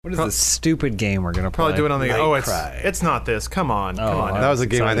What is this stupid game we're gonna probably play? do it on the. Night It's not this. Come on. That was a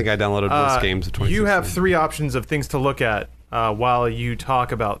game I think I downloaded most games of 2016. You have 3 options of things to look at while you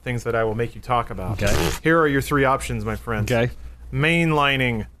talk about things that I will make you talk about. Okay. Here are your 3 options, my friends. Okay.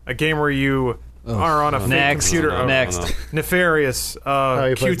 Mainlining, a game where you are on a fake computer. Next. Nefarious,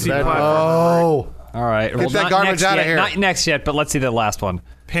 cutesy platform. Oh. All right. Get that garbage out of here. Not next yet, but let's see the last one.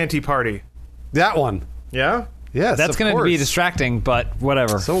 Panty Party. That one. Yeah? Yes, That's going to be distracting, but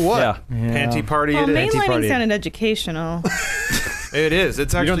whatever. So what? Yeah. Panty Party Well, it is. mainlining sounded educational. It is.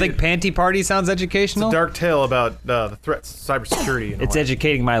 It's actually. You don't think Panty Party sounds educational? It's a dark tale about the threats, cybersecurity. And It's all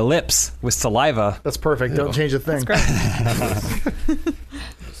educating my lips with saliva. That's perfect. Don't change a thing.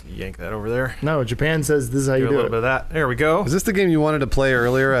 Just yank that over there. No, Japan says this is how Do you a do little it. bit of that. There we go. Is this the game you wanted to play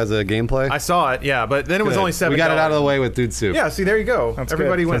earlier as a gameplay? I saw it, yeah, but then it was only $7. We got it out of the way with Dude Soup. Yeah, see, there you go. That's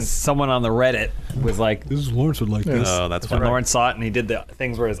Everybody good. wins. Someone on the Reddit was like, "This is Lawrence would like this." Oh, that's When fine. Lawrence saw it and he did the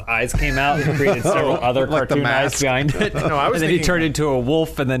things where his eyes came out and created several other Like the cartoon eyes mask. behind it. No, I was and then he thinking- turned into a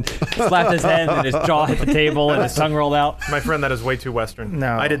wolf and then slapped his head and his jaw hit the table and his tongue rolled out. My friend, that is way too Western.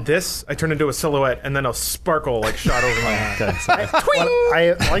 No. I did this, I turned into a silhouette, and then a sparkle like shot over my eye. Okay, sorry.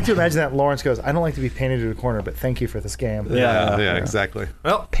 I like to imagine that Lawrence goes, I don't like to be painted to a corner, but thank you for this game. Yeah, exactly.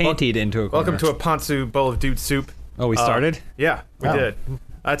 Well, Painted into a corner. welcome to a Pantsu bowl of dude soup. Oh, we started? Yeah, we Oh. did.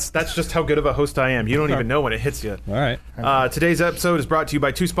 That's just how good of a host I am. You don't even know when it hits you. All right. Today's episode is brought to you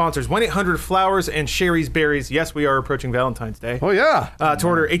by 2 sponsors, 1-800-Flowers and Sherry's Berries. Yes, we are approaching Valentine's Day. Oh, yeah. To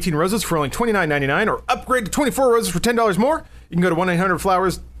order 18 roses for only $29.99 or upgrade to 24 roses for $10 more, you can go to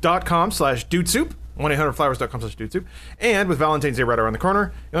 1-800-Flowers.com/dudesoup, 1-800-Flowers.com/dudesoup. And with Valentine's Day right around the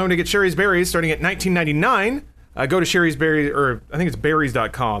corner, you'll want to get Sherry's Berries starting at $19.99. Go to Sherry's Berries, or I think it's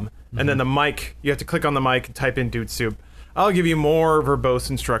berries.com, and then the mic, you have to click on the mic and type in Dude Soup. I'll give you more verbose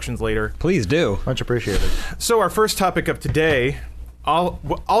instructions later. Please do. Much appreciated. So our first topic of today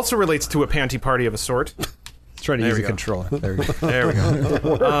also relates to a panty party of a sort. Let's try to use we a go. controller. There we go. There we go.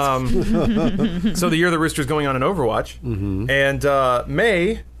 So the Year of the Rooster is going on in Overwatch, and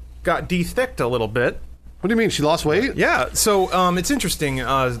May got de-thicked a little bit. What do you mean? She lost weight? Yeah, so it's interesting.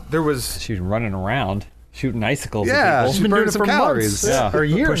 There was... She's running around, shooting icicles Yeah, at people. she's been burning some calories. months. Yeah, Or a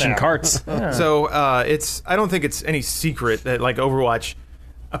year pushing now. carts. So it's... I don't think it's any secret that like Overwatch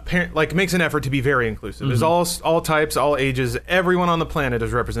makes an effort to be very inclusive. There's all types, all ages. Everyone on the planet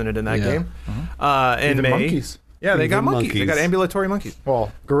is represented in that Yeah. game. And Even May... monkeys. Yeah, they got Even monkeys. They got monkeys. ambulatory monkeys.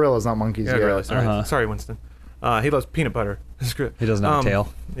 Well, gorillas, not monkeys. Yeah, Yeah, really. Sorry, Uh-huh. sorry, Winston. He loves peanut butter. Screw it. He doesn't have a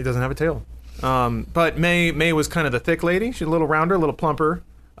tail. He doesn't have a tail. But May was kind of the thick lady. She's a little rounder, a little plumper.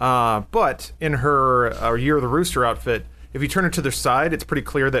 But in her Year of the Rooster outfit, if you turn her to the side, it's pretty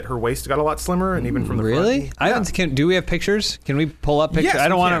clear that her waist got a lot slimmer, and even from the Really? front. I haven't. Do we have pictures? Can we pull up pictures? Yes, I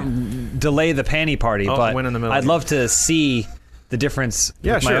don't we want to delay the panty party, Oh, but win in the middle. I'd love to see the difference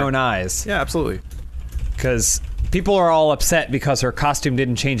with my sure. own eyes. Yeah, absolutely. Because people are all upset because her costume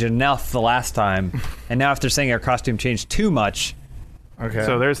didn't change enough the last time, and now if they're saying her costume changed too much, Okay.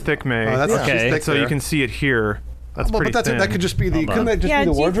 So there's thick May. Oh, that's Okay. she's thick so you there. can see it here. That's Well, pretty but thin. that could just be the. Couldn't that just Yeah, be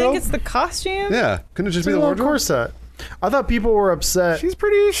the do you wardrobe? think it's the costume? Yeah. Couldn't it just It's be a the little wardrobe? corset. I thought people were upset. She's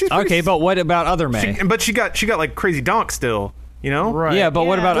pretty. okay. But what about other May? But she got like crazy donk still. You know? Right. Yeah, but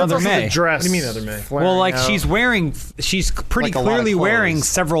what Yeah. about That's other also May? the dress. What do you mean other May? flaring Well, like out. she's pretty Like a lot of clearly wearing clothes.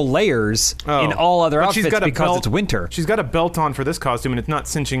 several layers Oh. in all other But she's outfits got a because belt. it's winter. She's got a belt on for this costume, and it's not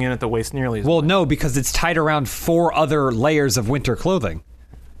cinching in at the waist nearly as Well, no, because it's tied around 4 other layers of winter clothing.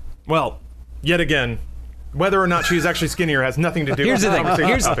 Well, yet again, whether or not she's actually skinnier has nothing to do Here's with the the thing.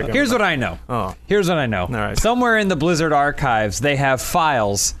 conversation topic. Here's what I know. Oh. Here's what I know. right. Somewhere in the Blizzard archives, they have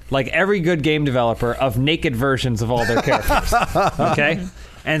files, like every good game developer, of naked versions of all their characters. Okay?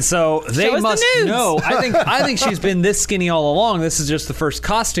 And so they Show us the must nudes. know. I think she's been this skinny all along. This is just the first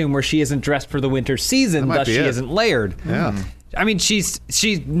costume where she isn't dressed for the winter season, might thus be she it. isn't layered. Yeah. I mean,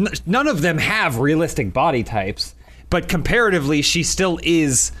 none of them have realistic body types, but comparatively, she still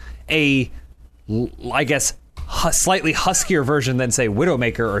is I guess, slightly huskier version than, say,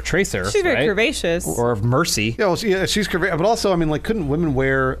 Widowmaker or Tracer. She's very right? curvaceous. Or of Mercy. Yeah, well, she's curvy, but also, I mean, like, couldn't women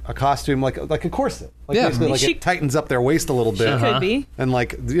wear a costume like a corset? Like, Yeah. basically, like She- it tightens up their waist a little bit, Could be. and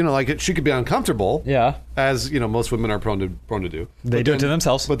like, you know, like she could be uncomfortable. Yeah. as you know, most women are prone to do. They But do it then- to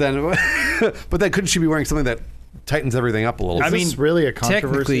themselves. But then, couldn't she be wearing something that tightens everything up a little? I bit? mean, this really a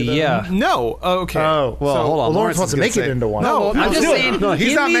controversy, technically, though? yeah. No. Okay. Oh, well, hold on. Lawrence wants to is make gonna it say- into one. No, I'm just saying, no, he's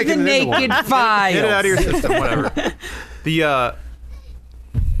give not me making the it into one. naked file. Get it out of your system, whatever.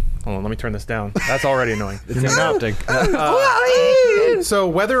 Hold on, let me turn this down. That's already annoying. It's interrupting. So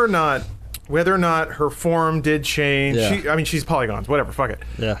whether or not whether or not her form did change. Yeah. She's polygons, whatever, fuck it.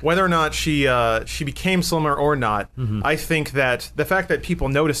 Yeah. Whether or not she became slimmer or not, I think that the fact that people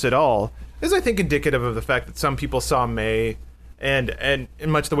noticed it all is, I think, indicative of the fact that some people saw Mei and in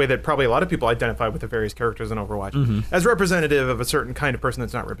much the way that probably a lot of people identify with the various characters in Overwatch as representative of a certain kind of person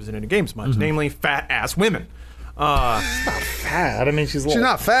that's not represented in games much, namely fat-ass women. Fat. I mean, she's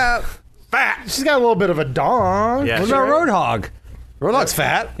not fat. Fat! She's got a little bit of a dong. Yeah, What she- about Roadhog? Roadhog's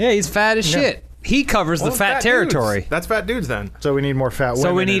fat. Yeah, he's fat as shit. He covers the Well, fat territory. dudes. That's fat dudes then. So we need more fat women.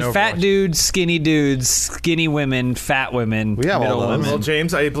 So we need in fat Overwatch. dudes, skinny women, fat women, We have all middle those. women. Well,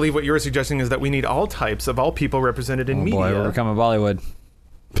 James, I believe what you're suggesting is that we need all types of all people represented in Oh media. boy, we're becoming Bollywood.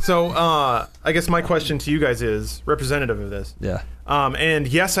 So, I guess my question to you guys is representative of this. Yeah. And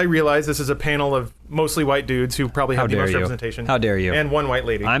yes, I realize this is a panel of mostly white dudes who probably How have the dare most you. representation. How dare you. And one white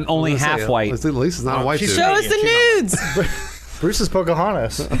lady. I'm only half white. At least it's not a white she's dude. Show us She's the nudes. Bruce is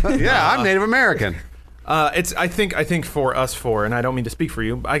Pocahontas. Yeah, I'm Native American. It's I think for us four, and I don't mean to speak for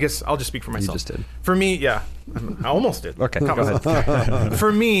you. I guess I'll just speak for myself. just did. For me, yeah, I almost did. Okay, go ahead.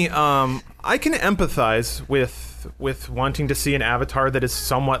 For me, I can empathize with wanting to see an avatar that is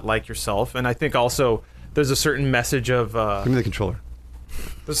somewhat like yourself, and I think also there's a certain message of Give me the controller.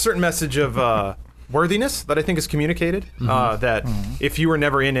 there's a certain message of worthiness that I think is communicated. That if you were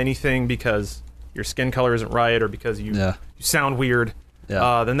never in anything because your skin color isn't right or because you sound weird,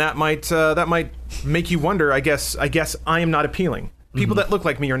 then that might make you wonder. I guess I am not appealing. People that look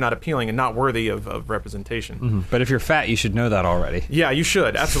like me are not appealing and not worthy of representation. But if you're fat, you should know that already. Yeah, you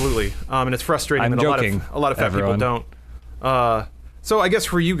should, absolutely. And it's frustrating I'm that joking, a lot of fat everyone. people don't. So I guess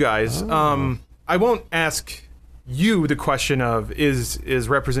for you guys, I won't ask you the question of is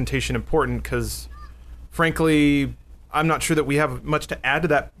representation important, because frankly, I'm not sure that we have much to add to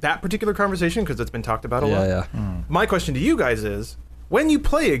that particular conversation because it's been talked about a lot. Yeah. My question to you guys is, when you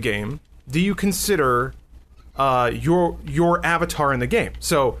play a game, do you consider your avatar in the game?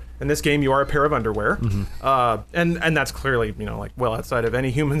 So in this game, you are a pair of underwear, and that's clearly like well outside of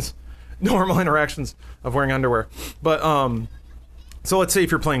any human's normal interactions of wearing underwear. But so let's say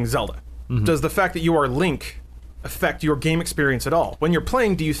if you're playing Zelda, does the fact that you are Link affect your game experience at all? When you're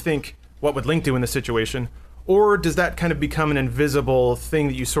playing, do you think what would Link do in this situation? Or does that kind of become an invisible thing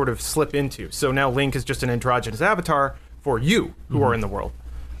that you sort of slip into? So now Link is just an androgynous avatar for you who are in the world.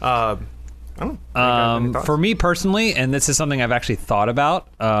 I don't know. Any thoughts? For me personally, and this is something I've actually thought about,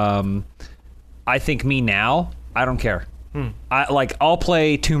 I think me now, I don't care. I'll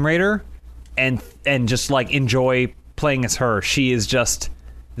play Tomb Raider and just like enjoy playing as her. She's just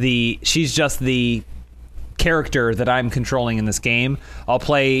the character that I'm controlling in this game. I'll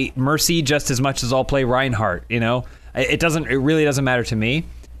play Mercy just as much as I'll play Reinhardt, It really doesn't matter to me.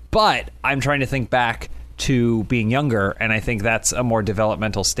 But I'm trying to think back to being younger, and I think that's a more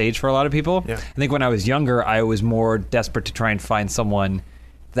developmental stage for a lot of people. Yeah. I think when I was younger, I was more desperate to try and find someone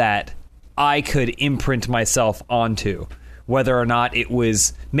that I could imprint myself onto, whether or not it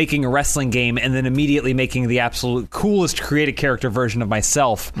was making a wrestling game and then immediately making the absolute coolest created character version of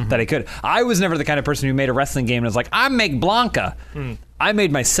myself that I could. I was never the kind of person who made a wrestling game and was like, I make Blanca. I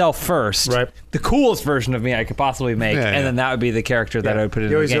made myself first. Right. The coolest version of me I could possibly make, Yeah, and yeah. then that would be the character that I would put in You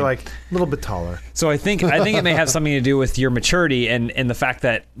the always game. are like a little bit taller. So I think it may have something to do with your maturity and the fact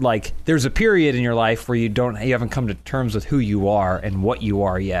that like there's a period in your life where you haven't come to terms with who you are and what you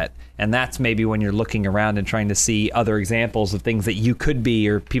are yet. And that's maybe when you're looking around and trying to see other examples of things that you could be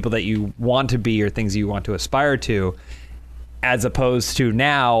or people that you want to be or things you want to aspire to, as opposed to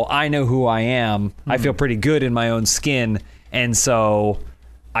now I know who I am. I feel pretty good in my own skin, and so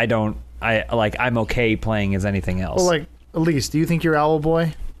I'm okay playing as anything else. Well, like, Elise, do you think you're Owl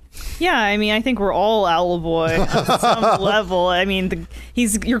Boy? Yeah, I mean, I think we're all Owl Boy on some level. I mean,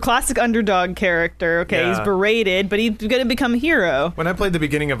 he's your classic underdog character. Okay, he's Yeah. berated, but he's going to become a hero. When I played the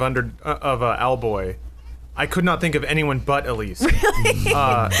beginning of Owlboy, I could not think of anyone but Elise. It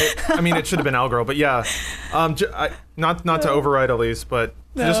should have been Owlgirl, but yeah. Not to override Elise, but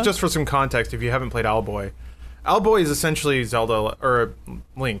just for some context, if you haven't played Owlboy, Owlboy is essentially Zelda or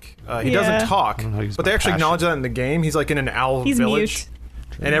Link. He doesn't talk, how to use but my they actually passion. acknowledge that in the game. He's like in an owl He's village,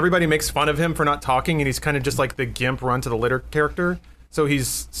 mute. and everybody makes fun of him for not talking, and he's kind of just like the gimp run to the litter character. So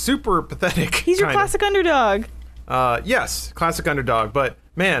he's super pathetic. He's your kinda. classic underdog. Yes, classic underdog. But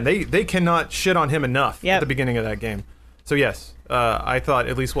man, they cannot shit on him enough at the beginning of that game. So yes, I thought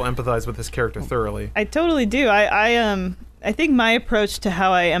at least we'll empathize with this character thoroughly. I totally do. I think my approach to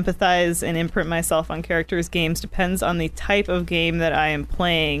how I empathize and imprint myself on characters' games depends on the type of game that I am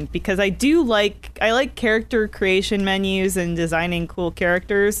playing, because I like character creation menus and designing cool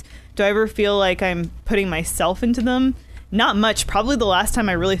characters. Do I ever feel like I'm putting myself into them? not much. Probably the last time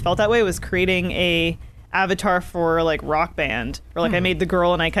I really felt that way was creating a avatar for like Rock Band, or like I made the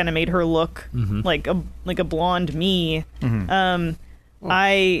girl and I kind of made her look like a blonde me.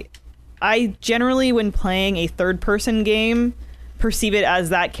 I generally, when playing a third person game, perceive it as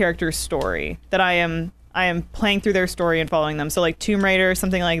that character's story, that I am playing through their story and following them. So like Tomb Raider,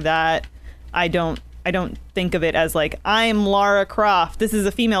 something like that, I don't think of it as like, I'm Lara Croft, this is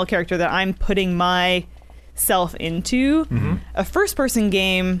a female character that I'm putting myself into. A first person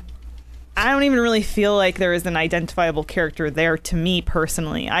game, I don't even really feel like there is an identifiable character there to me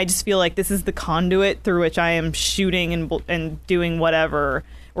personally. I just feel like this is the conduit through which I am shooting and doing whatever,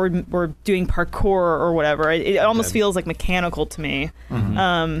 or doing parkour or whatever. It almost feels like mechanical to me.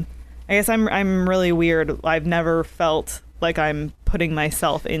 I guess I'm really weird. I've never felt like I'm putting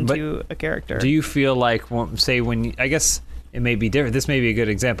myself into a character. Do you feel like, I guess it may be different. This may be a good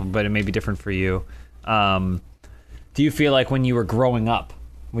example, but it may be different for you. Do you feel like when you were growing up,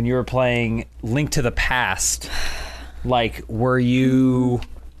 when you were playing Link to the Past, like, were you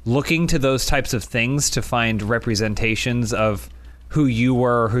looking to those types of things to find representations of who you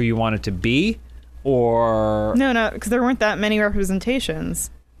were, who you wanted to be, or No, because there weren't that many representations.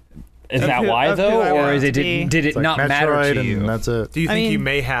 is that why though, or is it did it It's like not matter Metroid to you? and that's it. Do you think you mean-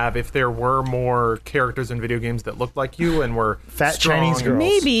 may have if there were more characters in video games that looked like you and were Fat strong Chinese girls.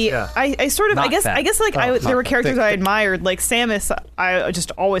 Maybe Yeah. I sort of Not I guess fat. like there were characters thick, I thick. admired, like Samus. I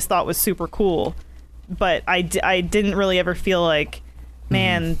just always thought was super cool, but I didn't really ever feel like,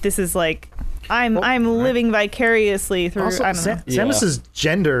 man, this is like I'm living vicariously through. Also, I don't know. Samus's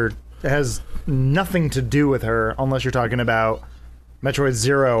gender has nothing to do with her unless you're talking about Metroid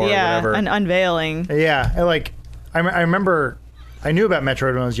Zero or Yeah, whatever. an unveiling. Yeah, and, like I remember I knew about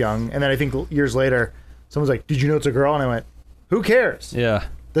Metroid when I was young, and then I think years later, someone's like, "Did you know it's a girl?" And I went, "Who cares? Yeah.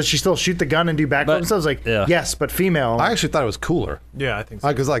 Does she still shoot the gun and do backflips?" So I was like, yeah. "Yes, but female." I actually thought it was cooler. Yeah, I think so.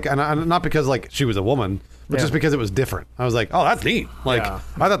 Because like, and not because like she was a woman, but Yeah. just because it was different. I was like, oh, that's neat. Like, Yeah.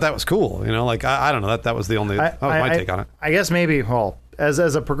 I thought that was cool. You know, like I don't know, that was the only that was my take on it. I guess maybe, well, as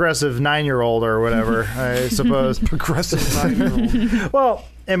a progressive 9-year-old or whatever, I suppose. Progressive 9-year-old. Well,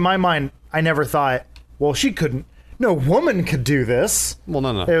 in my mind, I never thought, well, she couldn't. No woman could do this. Well,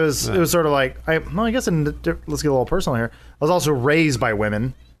 no. It was sort of like I guess let's get a little personal here. I was also raised by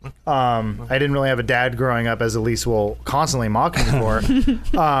women. I didn't really have a dad growing up, as Elise will constantly mock me for.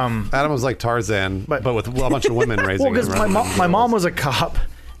 Adam was like Tarzan, but with a bunch of women raising Well, because him. my mom was a cop,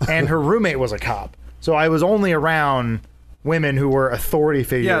 and her roommate was a cop, so I was only around women who were authority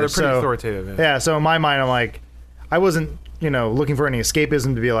figures. Yeah, they're pretty so, authoritative. Yeah, so in my mind, I'm like, I wasn't, looking for any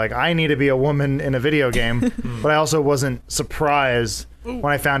escapism to be like, I need to be a woman in a video game, but I also wasn't surprised when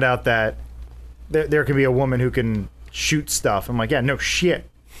I found out that there can be a woman who can shoot stuff. I'm like, yeah, no shit.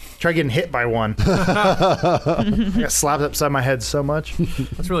 Try getting hit by one. I got slapped upside my head so much.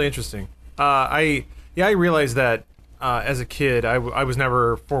 That's really interesting. I realized that as a kid, I was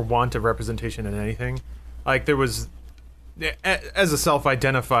never for want of representation in anything. Like there was, as a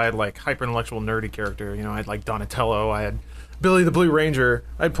self-identified like hyper-intellectual nerdy character, I had like Donatello, I had Billy the Blue Ranger,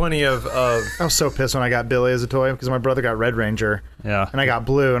 I had plenty of I was so pissed when I got Billy as a toy because my brother got Red Ranger. Yeah. And I got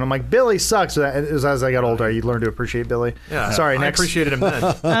Blue, and I'm like, Billy sucks. So as I got older, you learn to appreciate Billy. yeah. Sorry, I next. appreciated him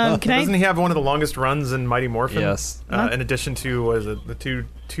then. Can Doesn't he have one of the longest runs in Mighty Morphin? Yes. In addition to the two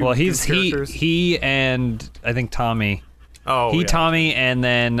Well, two he's characters. he and I think Tommy. Oh, yeah. Tommy, and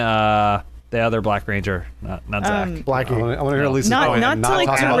then the other Black Ranger, not Zach. Blackie. I want to hear Lisa's Not point not and to like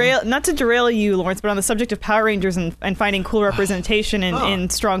talk about- derail not to derail you, Lawrence, but on the subject of Power Rangers and finding cool representation in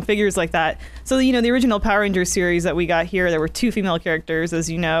strong figures like that. So the original Power Rangers series that we got here, there were 2 female characters, as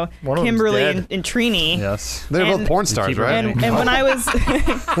you know, One of them's Kimberly dead. and Trini. Yes. They're both and- porn stars, Keep right? running. And when I was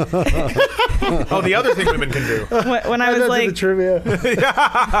Oh, the other thing women can do. when I was That's like the trivia.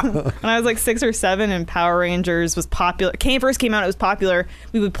 when I was like 6 or 7 and Power Rangers was popular, first came out, it was popular.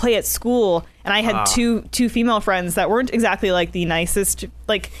 We would play at school, and I had two female friends that weren't exactly like the nicest.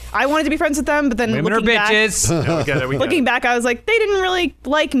 Like I wanted to be friends with them, but then Women are looking back, bitches. Yeah, we get it. We get looking it. back, I was like, they didn't really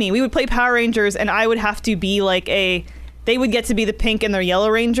like me. We would play Power Rangers, and I would have to be like they would get to be the pink and the yellow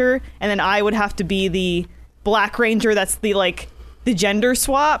ranger, and then I would have to be the Black Ranger. That's the gender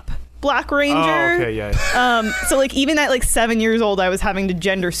swap Black Ranger. Oh, okay, yeah. So like even at like 7 years old, I was having to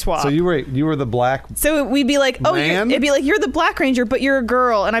gender swap. So you were the black. So we'd be like, oh, Man? it'd be like, you're the Black Ranger, but you're a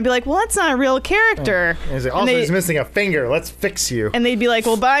girl. And I'd be like, well, that's not a real character. And he's like, And also, they- he's missing a finger. Let's fix you. And they'd be like,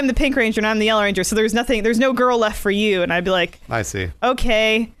 well, but I'm the Pink Ranger and I'm the Yellow Ranger, so there's no girl left for you. And I'd be like, I see.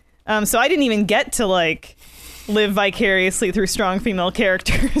 okay. So I didn't even get to live vicariously through strong female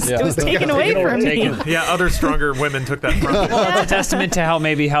characters. Yeah. It was taken away from me. Taken. Yeah, other stronger women took that from me. Well, it's a testament to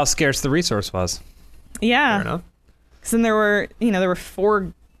how scarce the resource was. Yeah. Fair enough. Because then there were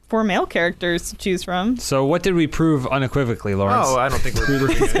four male characters to choose from. So what did we prove unequivocally, Lawrence? Oh, I don't think we're through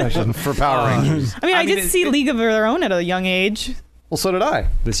this discussion. For Power Rangers. I mean, I did see League of Their Own at a young age. Well, so did I.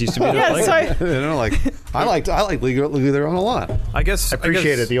 This used to be the Yeah, place. so I liked League of Their Own a lot. I guess I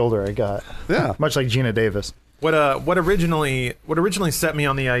appreciate it the older I got. Yeah. Much like Gina Davis. What originally set me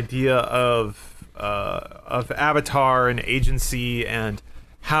on the idea of Avatar and agency and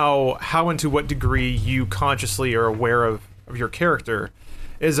how and to what degree you consciously are aware of your character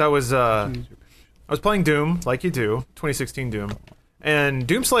is I was playing Doom like you do, 2016 Doom, and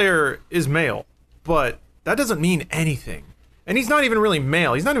Doomslayer is male, but that doesn't mean anything. And he's not even really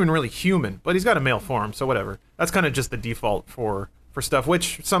male. He's not even really human, but he's got a male form, so whatever. That's kind of just the default for stuff,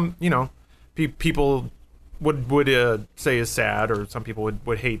 which some people would say is sad, or some people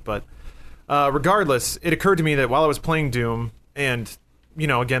would hate. But regardless, it occurred to me that while I was playing Doom, and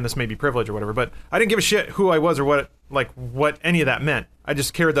again, this may be privilege or whatever, but I didn't give a shit who I was or what any of that meant. I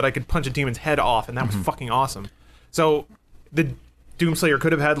just cared that I could punch a demon's head off, and that was fucking awesome. So the Doomslayer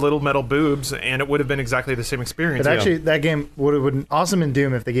could have had little metal boobs, and it would have been exactly the same experience. But actually, that game would have been awesome in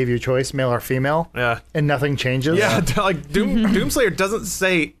Doom if they gave you a choice, male or female. Yeah. And nothing changes. Yeah, like Doomslayer doesn't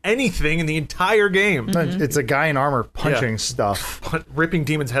say anything in the entire game. No, it's a guy in armor punching stuff, Ripping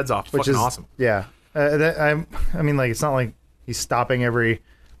demons' heads off. which Fucking is awesome. Yeah. I mean, like, it's not like he's stopping every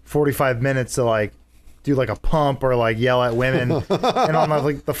 45 minutes to like do like a pump or like yell at women. And on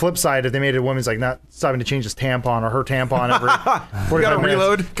the flip side, if they made a woman's like not stopping to change his tampon or her tampon every 45 You gotta minutes.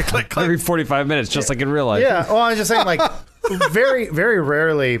 reload. Click, click. Every 45 minutes, just like in real life. Yeah, well, I was just saying, like, very, very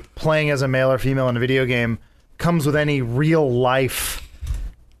rarely playing as a male or female in a video game comes with any real life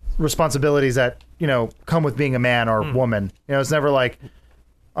responsibilities that come with being a man or woman. It's never like,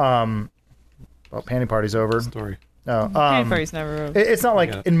 panty party's over. Story. No, Panty party's never over. it's not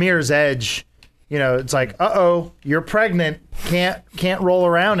like in Mirror's Edge. It's like, you're pregnant, can't roll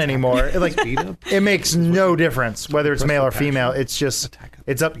around anymore. It makes no difference whether it's male or female. It's just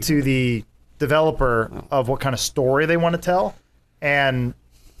it's up to the developer of what kind of story they want to tell. And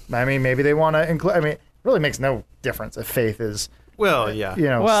I mean, maybe they want to include. I mean, it really makes no difference if Faith is Well, yeah.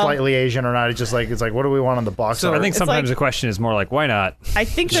 slightly Asian or not. It's like what do we want on the box? So art? I think It's sometimes like- the question is more like, why not? I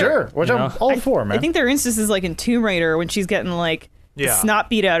think sure, which I'm all for, man. I think there are instances like in Tomb Raider when she's getting like the snot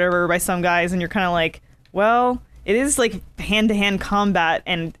beat out of her by some guys, and you're kind of like, well, it is like hand-to-hand combat,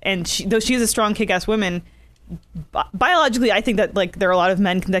 and though she is a strong, kick-ass woman, biologically, I think that like there are a lot of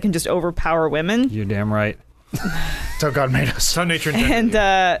men that can just overpower women, You're damn right. That's how God made us. How nature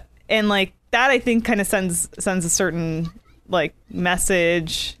intended. and like that I think kind of sends a certain like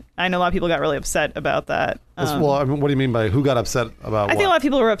message. I know a lot of people got really upset about that. Well, I mean, what do you mean by who got upset about I what? think a lot of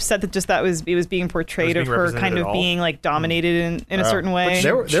people were upset that just it was being portrayed It was of being her represented kind at of all? being like dominated in a certain way.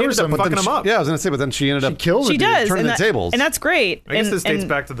 There She were ended some up fucking them up. Yeah, I was gonna say, but then she ended up kills she a dude. does, turning the tables. and that's great. I guess and, this dates and-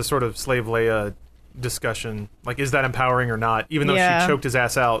 back to the sort of slave Leia discussion. Like, is that empowering or not? Even though Yeah. she choked his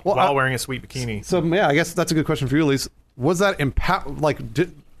ass out while wearing a sweet bikini. So yeah, I guess that's a good question for you, Elise. Was that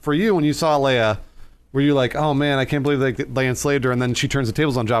for you when you saw Leia? Were you like, oh man, I can't believe they enslaved her, and then she turns the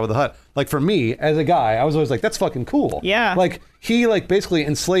tables on Jabba the Hutt? Like for me, as a guy, I was always like, that's fucking cool. Yeah. Like he basically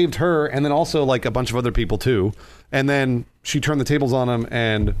enslaved her, and then also like a bunch of other people too, and then she turned the tables on him,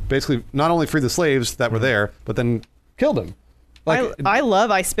 and basically not only freed the slaves that were there, but then killed him. Like I love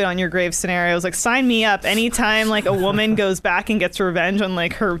I spit on your grave scenarios. Like sign me up anytime like a woman goes back and gets revenge on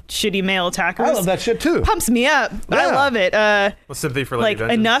like her shitty male attackers. I love that shit too. Pumps me up. I Yeah. love it. Well, sympathy for Like Lady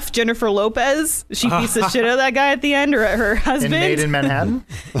Vengeance. enough Jennifer Lopez. She beats the shit out of that guy at the end, or her in husband. Made in Manhattan.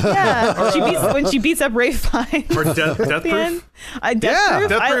 Yeah, when she beats up Ray Fine. Or Death at the Proof. end. Death Proof.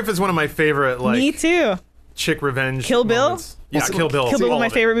 Death Proof is one of my favorite me too. chick revenge. Kill Bill? moments. Yeah, Kill Bill. Kill Bill, one of All my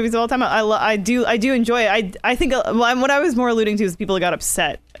of it. favorite movies of all time. I do enjoy it. I think what I was more alluding to is people got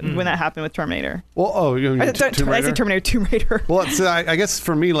upset when that happened with Terminator. Well, you mean I Tomb said Raider? Terminator, Tomb Raider. Well, I guess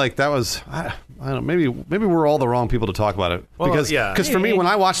for me, like that was, I don't know, maybe we're all the wrong people to talk about it. Well, because yeah. for me, when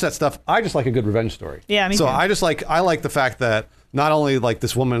I watch that stuff, I just like a good revenge story. Yeah, me so too. I like the fact that not only like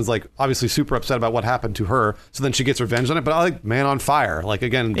this woman is like obviously super upset about what happened to her, so then she gets revenge on it, but I like Man on Fire. Like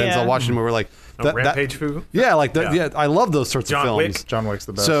again, Denzel Yeah. Washington, where we're like Rampage Foo? Yeah, like Yeah. I love those sorts John of films. Wick. John Wick's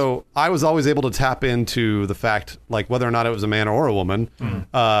the best. So I was always able to tap into the fact, like whether or not it was a man or a woman,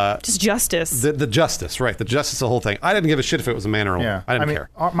 Just justice. the justice, right? The justice, the whole thing. I didn't give a shit if it was a man or a woman. yeah, I didn't mean, care.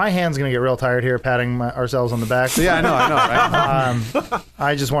 my hand's gonna get real tired here, patting ourselves on the back. Yeah, I know, right?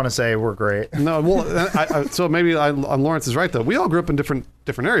 I just want to say we're great. No, well, so maybe Lawrence is right though. We all grew up in different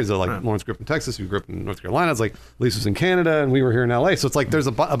areas though. Like Lawrence grew up in Texas, you grew up in North Carolina. It's like Lisa was in Canada, and we were here in LA. So it's like there's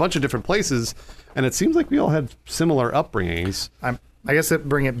a bunch of different places, and it seems like we all had similar upbringings. I guess to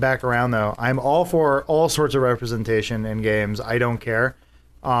bring it back around though, I'm all for all sorts of representation in games. I don't care,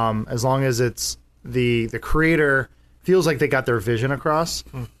 as long as it's the creator feels like they got their vision across.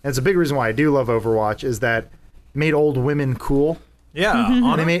 And it's a big reason why I do love Overwatch is that it made old women cool.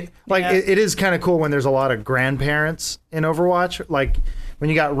 Yeah, They made it is kind of cool when there's a lot of grandparents in Overwatch. Like when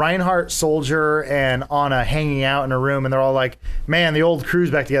you got Reinhardt, Soldier, and Ana hanging out in a room, and they're all like, "Man, the old crew's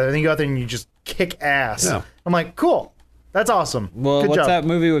back together." And then you go out there and you just kick ass. Yeah. I'm like, cool. That's awesome. Well, Good what's job. that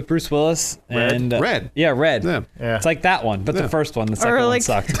movie with Bruce Willis? And, Red. Yeah, Red. Yeah. Yeah. It's like that one, but the first one. The second Or one like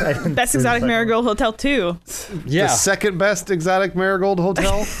sucked. Best Exotic Marigold Hotel 2. Yeah. The second best exotic marigold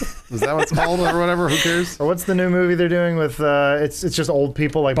hotel. Is that what it's called or whatever? Who cares? Or what's the new movie they're doing with? It's just old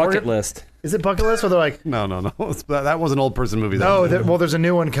people like Bucket Morgan- List. Is it Bucket List? Where they're like, No. That was an old person movie. no, well, there's a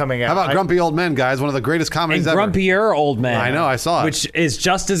new one coming out. How about I- Grumpy Old Men, guys? One of the greatest comedies And ever. Grumpier Old Man. I know, I saw it. Which is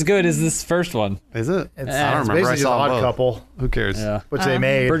just as good as this first one. Is it? It's, I don't it's remember. I basically just saw Odd both. Couple, Who cares? Yeah. which they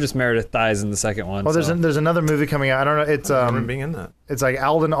made. Burgess Meredith dies in the second one. Well, so. there's another movie coming out. I don't know. It's I remember being in that. it's like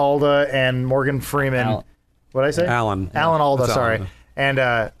Alden Alda and Morgan Freeman. Al- What did I say? Alan. Alan Alda. That's Sorry.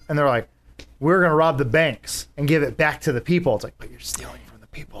 Alan. And they're like, we're gonna rob the banks and give it back to the people. It's like, but you're stealing from the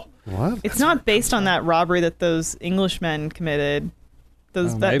people. What? It's not based on that robbery that those Englishmen committed.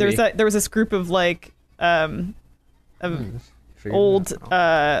 Those Oh, that maybe. there was this group of like old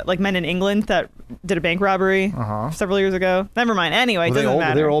like men in England that did a bank robbery several years ago. Never mind. Anyway, it Were they doesn't old?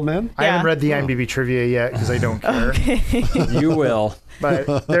 matter. They're old men? I haven't Yeah. read the IMDb trivia yet because I don't care. You will.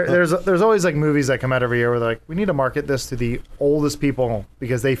 But there's always like movies that come out every year where they're like, we need to market this to the oldest people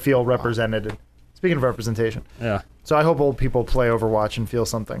because they feel represented. Speaking of representation, Yeah. so I hope old people play Overwatch and feel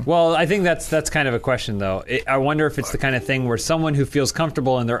something. Well, I think that's kind of a question, though. I wonder if it's the kind of thing where someone who feels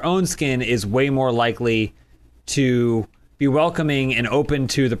comfortable in their own skin is way more likely to be welcoming and open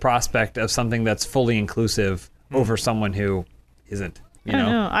to the prospect of something that's fully inclusive over someone who isn't. You I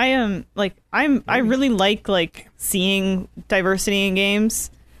don't know. I am I really like seeing diversity in games.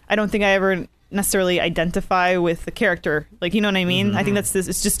 I don't think I ever necessarily identify with the character. Like, you know what I mean? I think it's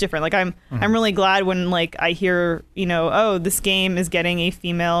just different. Like I'm really glad when like I hear, oh, this game is getting a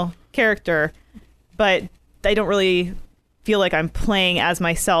female character, but I don't really feel like I'm playing as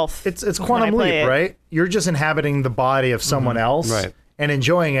myself. It's when I Quantum play Leap, it. right? You're just inhabiting the body of someone else Right. and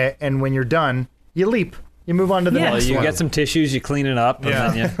enjoying it. And when you're done, you leap. You move on to the Yeah. Well, next you one. get some tissues, you clean it up, and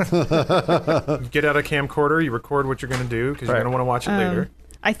Yeah. then you... Get out a camcorder, you record what you're going to do because Right. you're going to want to watch it later.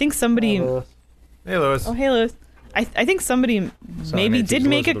 I think somebody Hey, Lois. Oh, hey, Lewis. I think somebody maybe did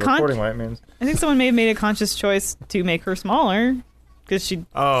make a recording light means. I think someone may have made a conscious choice to make her smaller because she.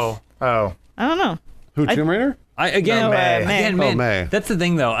 Oh. Oh, I don't know. Who, Tomb Raider? Again, No, May. again, Oh, man, May. that's the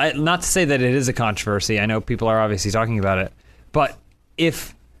thing, though. Not to say that it is a controversy. I know people are obviously talking about it, but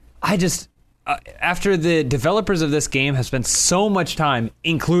if I just after the developers of this game have spent so much time,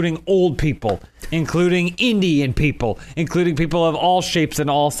 including old people, including Indian people, including people of all shapes and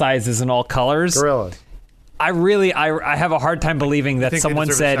all sizes and all colors, gorillas. I have a hard time believing I that think someone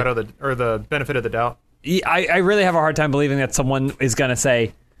they said. deserve the shadow or the benefit of the doubt. I really have a hard time believing that someone is going to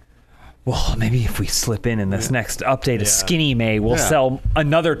say, well, maybe if we slip in this next update of Skinny May, we'll Yeah. sell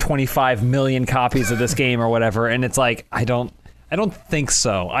another 25 million copies of this game or whatever. And it's like, I don't think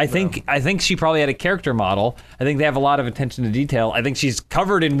so. I think she probably had a character model. I think they have a lot of attention to detail. I think she's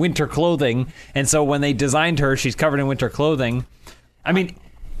covered in winter clothing. And so when they designed her, she's covered in winter clothing. I mean,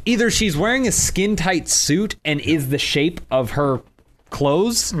 either she's wearing a skin tight suit and is the shape of her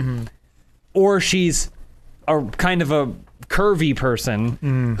clothes, or she's a kind of a curvy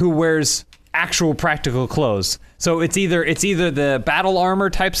person who wears actual practical clothes. So it's either the battle armor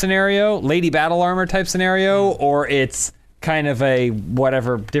type scenario, lady battle armor type scenario, or it's kind of a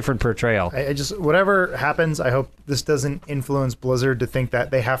whatever different portrayal. I just whatever happens, I hope this doesn't influence Blizzard to think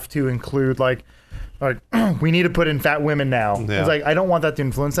that they have to include like we need to put in fat women now. Yeah. It's like I don't want that to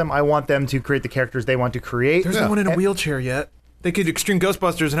influence them. I want them to create the characters they want to create. There's no one in a wheelchair yet. They could Extreme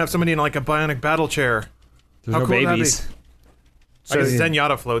Ghostbusters and have somebody in like a bionic battle chair. There's How no cool would that be? babies. I guess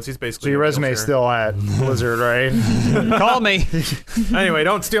Zenyatta floats. He's basically. So your in a resume is wheelchair. still at Blizzard, right? Call me. Anyway,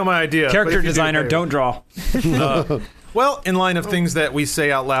 don't steal my idea. But Character if you do, designer, maybe. don't draw. Well, in line of things that we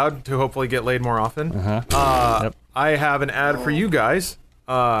say out loud to hopefully get laid more often, Yep. I have an ad for you guys.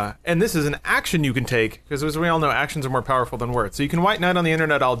 And this is an action you can take, because as we all know, actions are more powerful than words. So you can white knight on the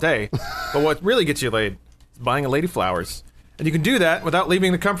internet all day, but what really gets you laid is buying a lady flowers. And you can do that without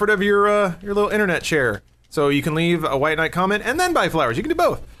leaving the comfort of your little internet chair. So you can leave a white knight comment and then buy flowers. You can do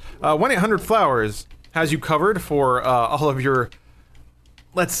both. 1-800-Flowers has you covered for all of your,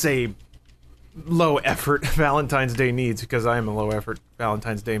 let's say, low effort Valentine's Day needs because I am a low effort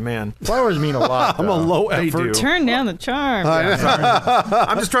Valentine's Day man. Flowers mean a lot. I'm a though. low They effort. do. Turn down the charm.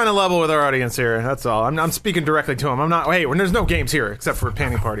 I'm just trying to level with our audience here. That's all. I'm speaking directly to them. I'm not. Hey, when there's no games here except for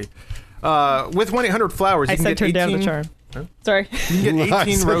Panty Party. With 1-800-Flowers, you I can said get 18. turn down the charm. Sorry. You can get 18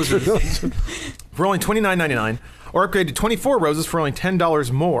 Nice. roses for only $29.99, or upgrade to 24 roses for only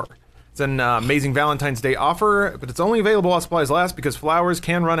 $10 more. It's an amazing Valentine's Day offer, but it's only available while supplies last because flowers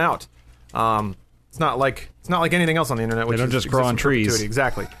can run out. It's not like anything else on the internet. Which don't just grow exists on in trees. perpetuity.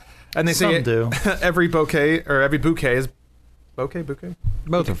 Exactly. And they Some say do. every bouquet is bouquet.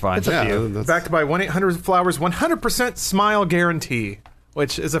 Both are fine. Yeah, that's, Backed by 1-800-Flowers 100% smile guarantee,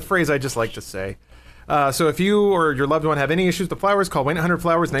 which is a phrase I just like to say. So if you or your loved one have any issues with the flowers, call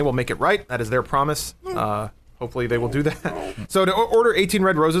 1-800-Flowers and they will make it right. That is their promise. Hopefully they will do that. So to order 18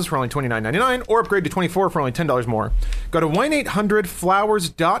 red roses for only $29.99 or upgrade to 24 for only $10 more, go to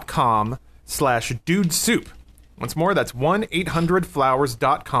 1-800-Flowers.com/dudesoup. Once more, that's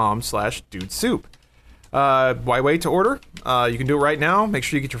 1-800-Flowers.com/dudesoup. Why wait to order? You can do it right now. Make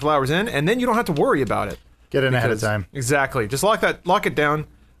sure you get your flowers in, and then you don't have to worry about it. Get in ahead of Because- time. Exactly. Just lock it down.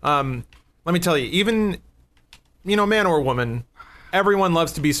 Let me tell you, even, man or woman, everyone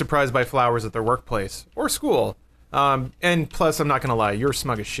loves to be surprised by flowers at their workplace or school. And plus, I'm not going to lie, you're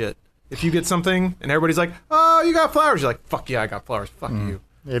smug as shit. If you get something and everybody's like, oh, you got flowers, you're like, fuck yeah, I got flowers. Fuck you.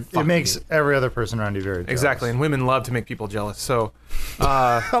 It Fuck makes you. every other person around you very jealous. Exactly. And women love to make people jealous. So,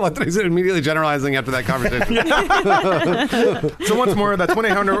 I like that he's immediately generalizing after that conversation. so once more, that's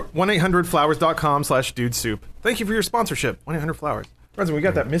 1-800-Flowers.com/dudesoup. Thank you for your sponsorship, 1-800-Flowers. Friends, we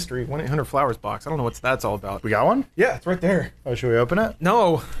got that mystery 1-800-Flowers box. I don't know what that's all about. We got one? Yeah, it's right there. Oh, should we open it?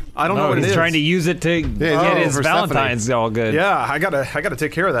 No, I don't know No, what it he's is. trying to use it to get his for Valentine's all good. Yeah, I gotta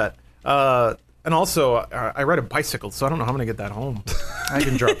take care of that. And also, I ride a bicycle, so I don't know how I'm gonna get that home. I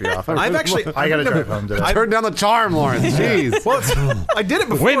can drop you off. I've actually, I gotta drive home today. Turn down the charm, Lawrence. Jeez. Well, I did it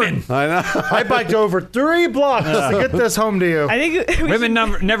before. Women. I know. I biked over 3 blocks to get this home to you. I think we Women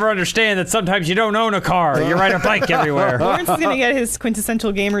never understand that sometimes you don't own a car. You ride a bike everywhere. Lawrence is gonna get his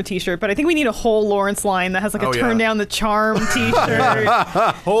quintessential gamer T-shirt, but I think we need a whole Lawrence line that has like a Oh, yeah. turn down the charm T-shirt.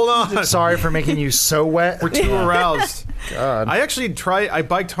 Hold on, Sorry for making you so wet. we're too aroused. God. I actually I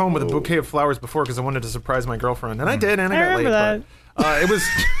biked home with a bouquet of flowers before because I wanted to surprise my girlfriend, and I did, and I got remember late. But, it was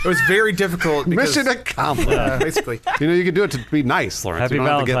very difficult. Because, Mission accomplished. basically. You could do it to be nice, Lawrence. Happy you don't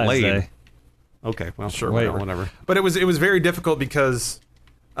have to get Valentine's laid. Day. Okay, well, sure, Wait. whatever. But it was very difficult because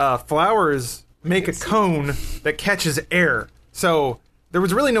flowers make a cone that catches air. So there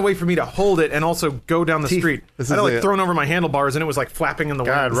was really no way for me to hold it and also go down the street. This I had is like the- thrown over my handlebars and it was like flapping in the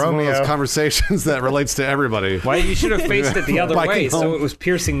God, wind. One of Romeo. those conversations that relates to everybody. Why you should have faced it the other Biking way, so home. it was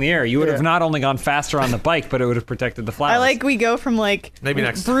piercing the air. You would have not only gone faster on the bike, but it would have protected the flowers. I like we go from like Maybe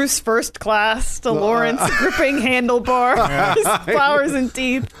next. Bruce first class to Lawrence gripping handlebars, flowers and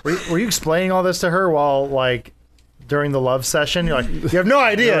teeth. Were you explaining all this to her while, like, during the love session? You're like, you have no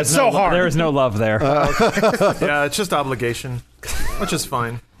idea. It's so hard. There is no love there. Yeah, it's just obligation, which is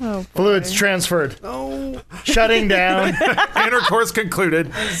fine. Oh, Fluids transferred. Shutting down. Intercourse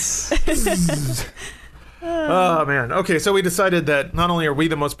concluded. Oh man. Okay, so we decided that not only are we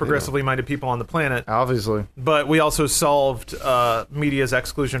the most progressively minded people on the planet, Obviously. but we also solved media's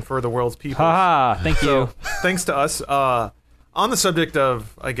exclusion for the world's people. Haha, thank you. Thanks to us. On the subject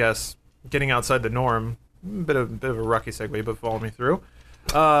of, I guess, getting outside the norm, bit of a rocky segue, but follow me through.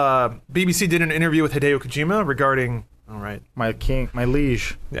 BBC did an interview with Hideo Kojima regarding. All right. My king, my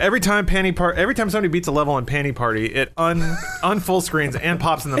liege. Every time somebody beats a level in Panty Party, it unfull screens and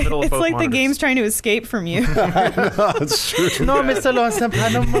pops in the middle of it's both like monitors. the game's trying to escape from you. That's true. No, Mr. Lawrence,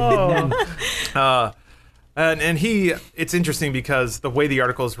 And it's interesting because the way the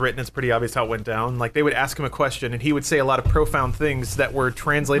article is written, it's pretty obvious how it went down. Like, they would ask him a question, and he would say a lot of profound things that were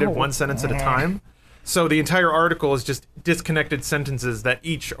translated one sentence at a time. So the entire article is just disconnected sentences that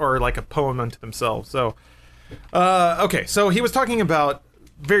each are like a poem unto themselves. So, okay, so he was talking about,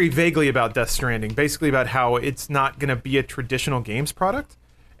 very vaguely about Death Stranding, basically about how it's not going to be a traditional games product.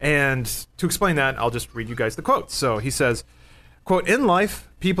 And to explain that, I'll just read you guys the quotes. So he says, quote, "In life,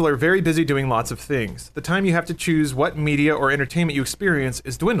 people are very busy doing lots of things. The time you have to choose what media or entertainment you experience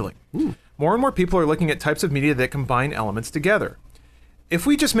is dwindling. More and more people are looking at types of media that combine elements together. If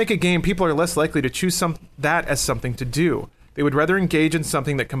we just make a game, people are less likely to choose that as something to do. They would rather engage in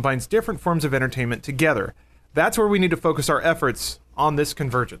something that combines different forms of entertainment together. That's where we need to focus our efforts on this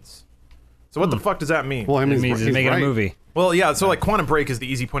convergence." So what the fuck does that mean? Well, I mean, It means he's he's making right. a movie. Well, yeah, so like Quantum Break is the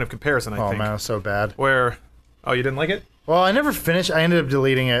easy point of comparison, I Oh, think. man, it was so bad. Where, oh, you didn't like it? Well, I never finished. I ended up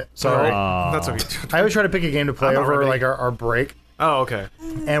deleting it. Sorry. That's okay. I always try to pick a game to play I'm not over ready. like our break. Oh, okay.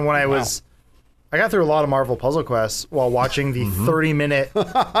 And when I was I got through a lot of Marvel Puzzle Quests while watching the 30-minute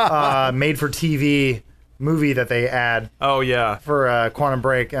made-for-TV movie that they add Oh yeah, for Quantum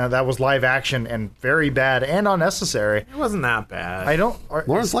Break. That was live action and very bad and unnecessary. it wasn't that bad.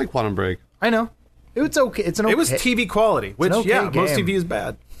 Lawrence liked Quantum Break. I know. It's okay. It's an okay. It was TV quality, which okay most game. TV is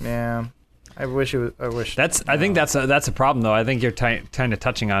bad. Yeah. I wish it was. I wish. I think that's a problem, though. I think you're kind of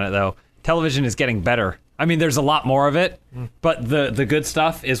touching on it, though. Television is getting better. I mean, there's a lot more of it, but the good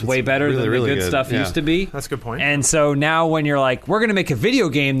stuff is way better really, than the really good good. stuff Yeah. used to be. That's a good point. And so now when you're like, we're going to make a video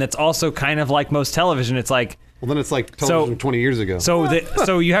game that's also kind of like most television, it's like, Well, then it's like television 20 years ago.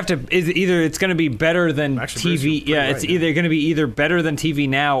 so you have to either it's going to be better than Actually, TV. pretty Yeah, right, it's yeah. either going to be either better than TV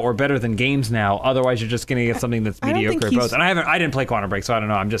now or better than games now. Otherwise, you're just going to get something that's I don't think mediocre at he's- both. And I didn't play Quantum Break, so I don't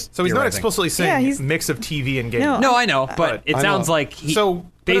know. I'm just So he's not theorizing. explicitly Yeah, saying he's- mix of TV and game. No. No, I know, but it I sounds know. like he, So,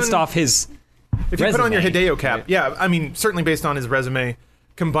 based put on- off his. If you put on your resume. Hideo cap, yeah, I mean, certainly based on his resume,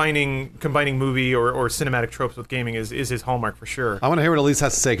 combining movie or cinematic tropes with gaming is his hallmark for sure. I want to hear what Elise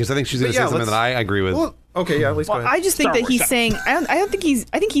has to say because I think she's going to But say yeah, something that I agree with. Well, okay, yeah, at least go ahead. I just think Star that Wars he's stuff. saying. I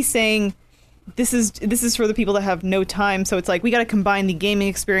think he's saying. This is for the people that have no time. So it's like we got to combine the gaming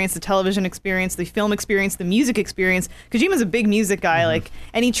experience, the television experience, the film experience, the music experience. Kojima's a big music guy. Like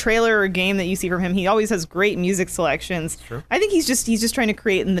any trailer or game that you see from him, he always has great music selections. True. I think he's just trying to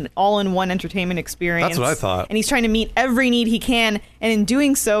create an all-in-one entertainment experience. That's what I thought. And he's trying to meet every need he can, and in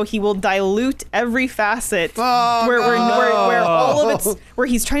doing so, he will dilute every facet. Oh, where all of it's where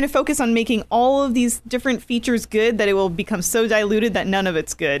he's trying to focus on making all of these different features good that it will become so diluted that none of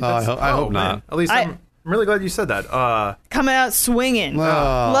it's good. I hope man. not. At least I- I'm really glad you said that. Coming out swinging.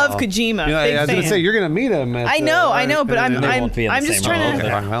 Love Kojima. You know, Big I was going to fan. say you're going to meet him. At, I know, but I'm They won't be in the just same trying room.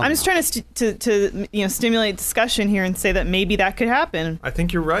 to Okay. I'm just trying to stimulate discussion here and say that maybe that could happen. I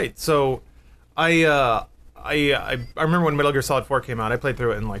think you're right. So, I remember when Metal Gear Solid 4 came out. I played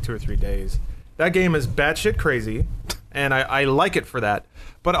through it in like 2 or 3 days. That game is batshit crazy, and I like it for that.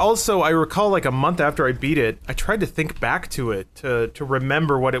 But also, I recall like a month after I beat it, I tried to think back to it to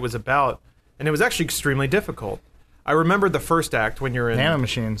remember what it was about, and it was actually extremely difficult. I remember the first act when you're in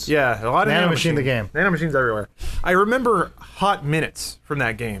Nanomachines. Yeah, a lot of Nanomachine the game. Nanomachines everywhere. I remember hot minutes from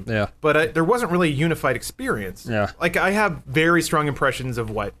that game. Yeah. But there wasn't really a unified experience. Yeah. Like, I have very strong impressions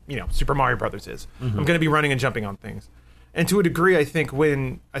of what, Super Mario Brothers is. I'm going to be running and jumping on things. And to a degree, I think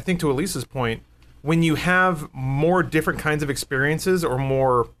to Elisa's point, when you have more different kinds of experiences or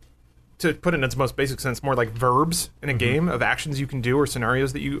more, to put it in its most basic sense, more like verbs in a game of actions you can do or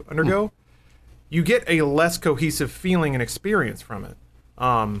scenarios that you undergo, you get a less cohesive feeling and experience from it.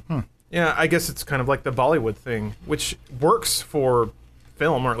 Yeah, I guess it's kind of like the Bollywood thing, which works for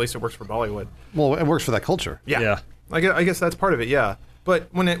film, or at least it works for Bollywood. Well, it works for that culture. Yeah. I guess that's part of it, yeah. But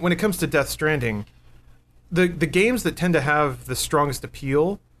when it comes to Death Stranding, the games that tend to have the strongest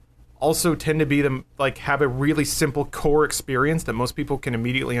appeal also tend to be have a really simple core experience that most people can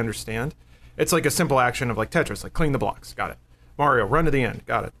immediately understand. It's like a simple action of like Tetris, like clean the blocks, got it. Mario, run to the end,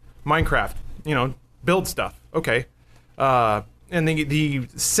 got it. Minecraft, build stuff, okay. And the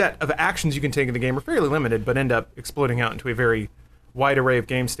set of actions you can take in the game are fairly limited, but end up exploding out into a very wide array of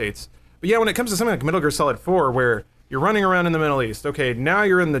game states. But yeah, when it comes to something like Metal Gear Solid 4, where you're running around in the Middle East, okay, now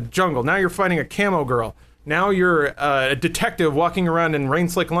you're in the jungle, now you're fighting a camo girl, now you're a detective walking around in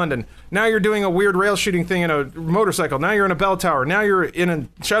rain-slick London, now you're doing a weird rail shooting thing in a motorcycle, now you're in a bell tower, now you're in a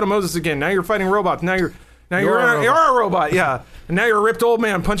Shadow Moses again, now you're fighting robots, you're a robot, yeah. And now you're a ripped old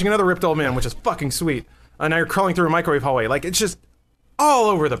man punching another ripped old man, which is fucking sweet. Now you're crawling through a microwave hallway. Like, it's just all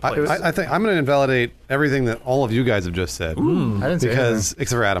over the place. I think I'm going to invalidate everything that all of you guys have just said. I didn't say because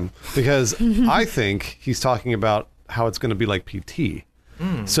except for Adam, because I think he's talking about how it's going to be like PT.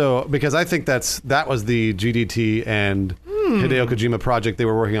 So because I think that was the GDT and Hideo Kojima project they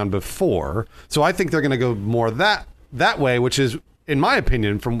were working on before. So I think they're going to go more that way, which is, in my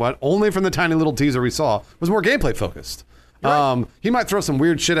opinion, only from the tiny little teaser we saw, was more gameplay focused. Right. He might throw some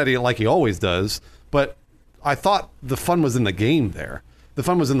weird shit at you like he always does, but I thought the fun was in the game there. The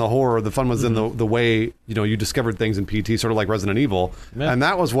fun was in the horror. The fun was in the way you discovered things in PT, sort of like Resident Evil. Yeah. And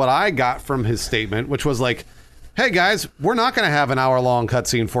that was what I got from his statement, which was like, "Hey guys, we're not going to have an hour-long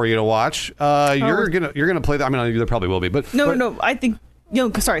cutscene for you to watch. You're gonna play that. I mean, there probably will be, but No. I think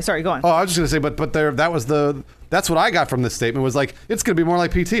sorry. Go on. Oh, I was just gonna say, but that's what I got from this statement was like, it's gonna be more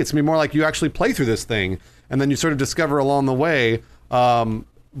like PT. It's gonna be more like you actually play through this thing, and then you sort of discover along the way.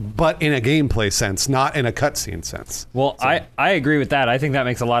 But in a gameplay sense, not in a cutscene sense. Well, so. I agree with that. I think that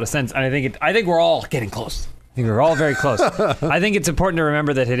makes a lot of sense, and I think we're all getting close. I think we're all very close. I think it's important to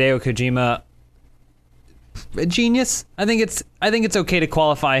remember that Hideo Kojima a genius. I think it's okay to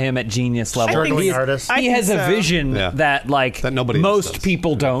qualify him at genius level. Struggling artist. He has a so. vision that That nobody else most does.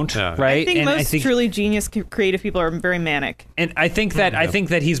 people don't, Yeah. right? I think and most truly genius creative people are very manic. And I think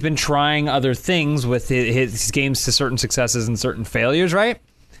that he's been trying other things with his games to certain successes and certain failures, right?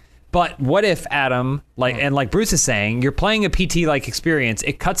 But what if, Adam, like Bruce is saying, you're playing a PT-like experience,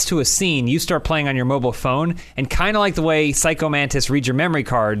 it cuts to a scene, you start playing on your mobile phone, and kind of like the way Psycho Mantis reads your memory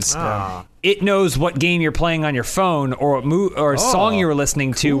cards, it knows what game you're playing on your phone or a song you were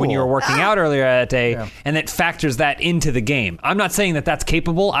listening to when you were working out earlier that day, and it factors that into the game. I'm not saying that that's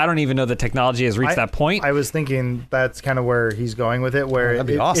capable. I don't even know the technology has reached that point. I was thinking that's kind of where he's going with it, where that'd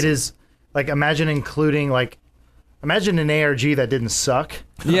be awesome. it is like imagine an ARG that didn't suck.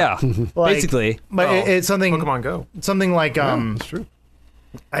 Yeah, Like, basically. But it's something Pokemon Go. something like That's true.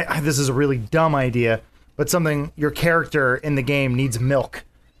 this is a really dumb idea, but something your character in the game needs milk.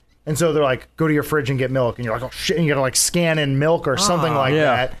 And so they're like, go to your fridge and get milk. And you're like, oh shit, and you gotta like scan in milk or something like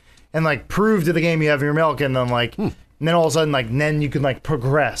yeah. that. And like prove to the game you have your milk. And then like, and then all of a sudden, like, then you can like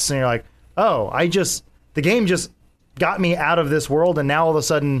progress. And you're like, oh, the game just got me out of this world. And now all of a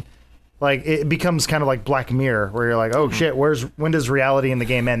sudden, like, it becomes kind of like Black Mirror, where you're like, oh shit, when does reality in the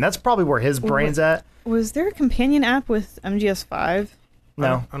game end? That's probably where his brain's at. Was there a companion app with MGS5?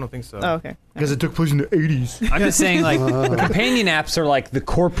 No, I don't think so. Oh, okay. because it took place in the 80s. I'm just saying, like, companion apps are like the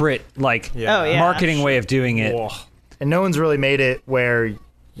corporate, like, Yeah. Oh, yeah. marketing way of doing it. Whoa. And no one's really made it where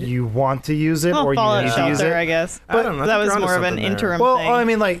you want to use it Well, or you Fallout need to use Shelter, it. I guess. I don't know. I That think was you're onto more of an something there. interim Well, thing. I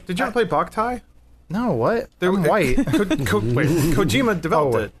mean, like, Did you ever play Boktai? no, what? I'm white. Wait, Wait, Kojima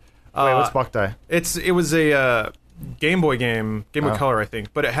developed it. what's Boktai? It was a Game Boy game, Game Boy Color, I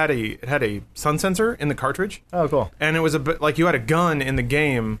think, but it had a sun sensor in the cartridge, Oh, cool. and it was a bit like you had a gun in the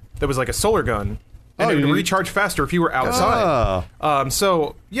game that was like a solar gun, and it would you- recharge faster if you were outside.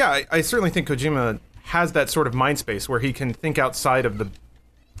 So yeah, I certainly think Kojima has that sort of mind space where he can think outside of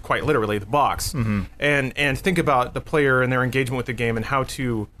quite literally the box, and think about the player and their engagement with the game and how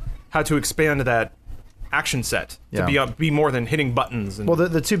to expand that action set to be more than hitting buttons. And Well,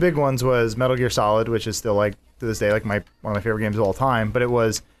 the two big ones was Metal Gear Solid, which is still like to this day like one of my favorite games of all time. But it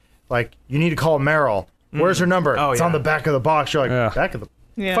was like you need to call Meryl. Where's her number? Oh, it's yeah. on the back of the box. You're like Yeah. back of the.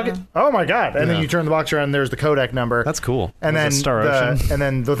 Yeah. Fuck it. Oh my god! And then you turn the box around, and there's the codec number. That's cool. And then Was it Star Ocean? and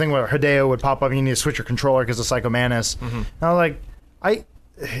then the thing where Hideo would pop up, and you need to switch your controller because of Psycho Mantis. And I was like,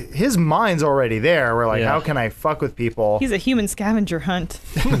 his mind's already there. We're like, Yeah. how can I fuck with people? He's a human scavenger hunt.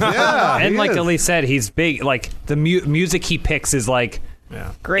 Yeah, And he like is. Elise said, he's big. Like, the music he picks is like,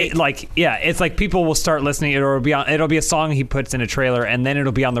 yeah. Great. it's like people will start listening. It'll be a song he puts in a trailer, and then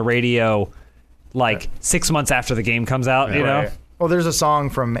it'll be on the radio, like 6 months after the game comes out. You know, Right. Well, there's a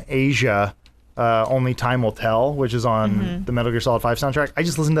song from Asia, Only Time Will Tell, which is on the Metal Gear Solid 5 soundtrack. I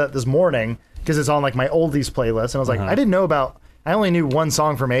just listened to that this morning because it's on like my oldies playlist, and I was like, I didn't know about. I only knew one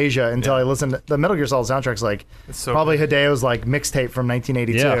song from Asia until I listened to the Metal Gear Solid soundtrack's like so probably Hideo's like mixtape from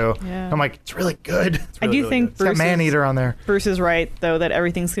 1982. Yeah. I'm like, it's really good. I do think It's got Maneater on there. Bruce is right, though, that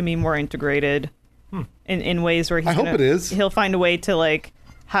everything's going to be more integrated in ways where he's I hope gonna, it is. He'll find a way to like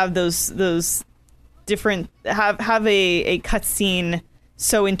have those different have a cutscene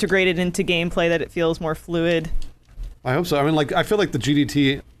so integrated into gameplay that it feels more fluid. I hope so. I mean, like, I feel like the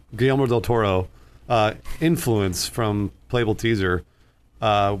GDT Guillermo del Toro influence from Playable Teaser,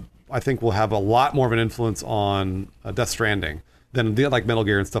 I think will have a lot more of an influence on Death Stranding than like Metal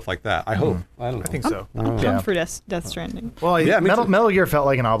Gear and stuff like that. I hope. I don't know. I think so. I'm Yeah. pumped for Death Stranding. Well, Yeah, me too. Metal Gear felt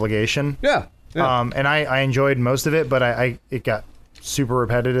like an obligation. Yeah. Yeah. And I enjoyed most of it, but it got super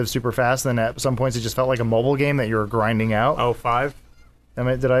repetitive, super fast. And at some points, it just felt like a mobile game that you were grinding out. 05.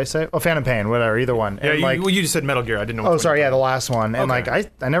 Did I say? Oh, Phantom Pain, whatever, either one. Yeah, And you just said Metal Gear. I didn't know. Oh, which sorry, one. yeah, the last one. And Okay.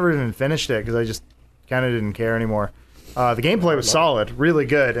 like I never even finished it because I just kind of didn't care anymore. The gameplay was solid, really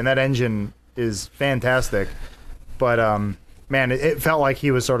good, and that engine is fantastic. But man, it felt like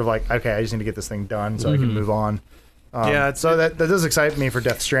he was sort of like, okay, I just need to get this thing done so I can move on. Yeah, So that does excite me for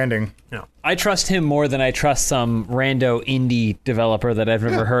Death Stranding. I trust him more than I trust some rando indie developer that I've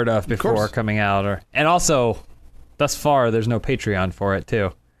never heard of before course. coming out. And also, thus far, there's no Patreon for it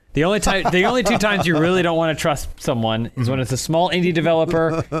too. The only two times you really don't want to trust someone is when it's a small indie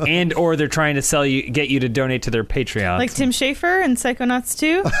developer and or they're trying to get you to donate to their Patreon. Like Tim Schafer and Psychonauts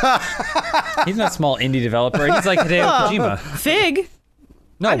 2? He's not a small indie developer. He's like Hideo Kojima. Fig.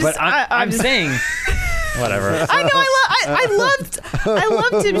 No, I'm but just- I'm I'm just- saying whatever. I know. I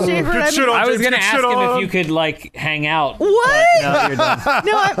loved Tim Schafer. and shit on I was James, gonna get ask shit him on. if you could like hang out. What? But no, you're done.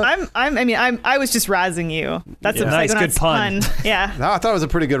 No, I was just razzing you. That's a Nice, Psychonauts good pun. Yeah. No, I thought it was a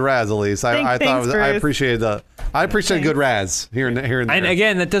pretty good razz, Elise. I Thanks, thought I Bruce. appreciated I appreciate a good Raz here and there. And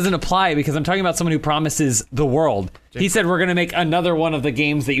again, that doesn't apply because I'm talking about someone who promises the world. He said we're going to make another one of the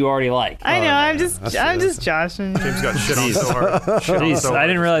games that you already like. I know. I'm just joshing. James got shit on so hard. Shit on Jeez, so I hard.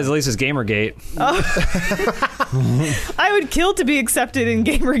 didn't realize Elisa's Gamergate. I would kill to be accepted in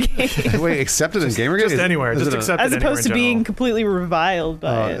Gamergate, Wait, accepted in Gamergate? Just anywhere. Just accept as it anywhere opposed in to being general. completely reviled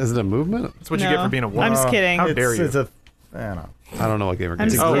by it. Is it a movement? That's what you get for being a woman. I'm just kidding. How dare you? It's a, I don't know. I don't know what Gamergate I'm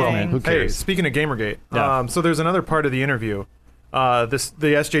is. just Oh, kidding. well, Who hey, cares? speaking of Gamergate, Yeah. so there's another part of the interview. The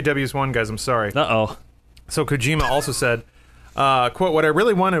SJW's one, guys, I'm sorry. Uh-oh. So Kojima also said, quote, what I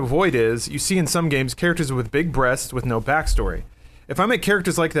really want to avoid is, you see in some games, characters with big breasts with no backstory. If I make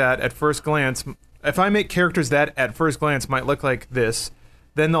characters that at first glance might look like this,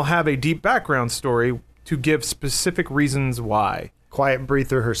 then they'll have a deep background story to give specific reasons why. Quiet breathe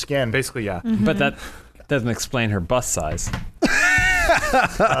through her skin. Basically, yeah. But that doesn't explain her bust size.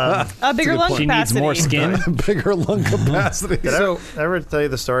 A bigger lung She needs capacity. more skin. Bigger lung capacity. Did I ever tell you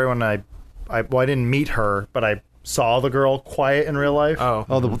the story when I didn't meet her, but I saw the girl Quiet in real life? Oh.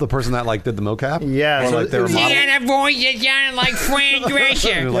 Oh, the person that did the mocap? Yeah, Or so like they were it was- model? a voice that sounded like Fran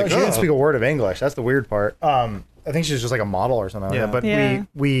Drescher. You're like, she didn't oh. speak a word of English. That's the weird part. I think she's just like a model or something. Yeah. Like that. But Yeah.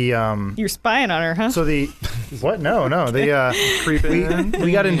 we You're spying on her, huh? so the what? No.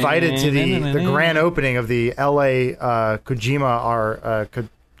 We got invited to the grand opening of the L.A. Kojima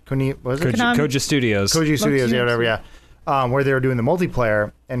what was it? Konami. Koja Studios. Koji Studios, yeah, whatever, yeah. Where they were doing the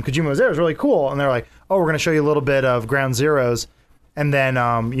multiplayer, and Kojima was there. It was really cool. And they're like, "Oh, we're going to show you a little bit of Ground Zeroes, and then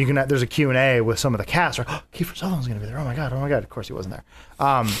there's a Q&A with some of the cast." Or, oh, Kiefer Sutherland's going to be there. Oh my god! Of course he wasn't there.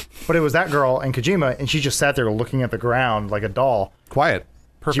 But it was that girl and Kojima, and she just sat there looking at the ground like a doll. Quiet.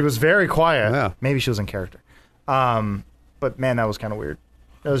 She was very quiet. Yeah. Maybe she was in character. But man, that was kind of weird.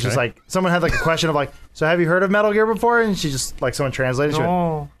 It was just like someone had like a question of like, "So have you heard of Metal Gear before?" And she just like someone translated. She went,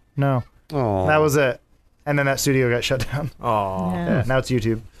 Oh. no. Oh. That was it. And then that studio got shut down. Oh. Yeah. Yeah, now it's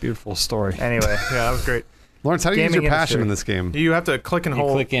YouTube. Beautiful story. Anyway, Yeah, that was great. Lawrence, how do you use Gaming your passion industry. in this game? You have to click and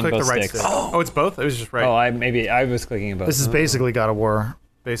hold. click in the both right sticks. stick. Oh, it's both? It was just right. Oh, I was clicking about. this is basically God of War.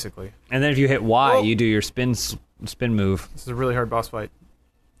 Basically. And then if you hit Y, Oh. you do your spin move. This is a really hard boss fight.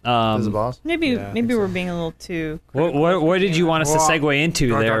 This is a boss. Maybe Yeah, I think we're being a little too. What did you want us to segue into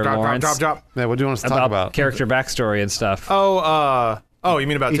there, Lawrence? Drop. Yeah, what do you want us to talk about? character backstory and stuff. Oh, you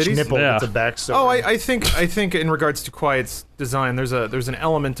mean about Each titties? nipple Yeah. gets a backstory. Oh, I think in regards to Quiet's design, there's an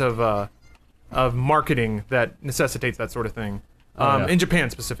element of marketing that necessitates that sort of thing. Yeah. In Japan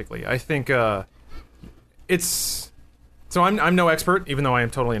specifically, I think it's. So I'm no expert, even though I am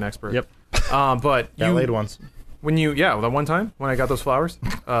totally an expert. Yep. But Got you, laid once. when you that one time when I got those flowers,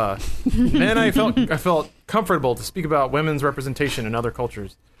 then I felt comfortable to speak about women's representation in other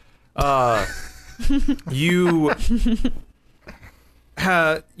cultures.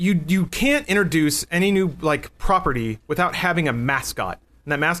 You can't introduce any new like property without having a mascot.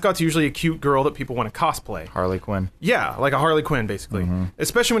 And that mascot's usually a cute girl that people want to cosplay. Harley Quinn. Yeah, like a Harley Quinn, basically.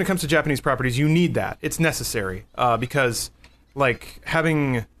 Especially when it comes to Japanese properties, you need that. It's necessary because, like,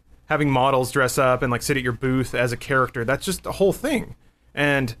 having models dress up and like sit at your booth as a character, that's just a whole thing.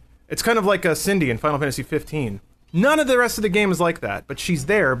 And it's kind of like a Cindy in Final Fantasy 15. None of the rest of the game is like that, but she's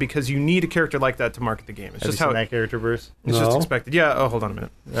there because you need a character like that to market the game. It's Have you just seen how that character, Bruce? it's just No. expected. Yeah. Oh, hold on a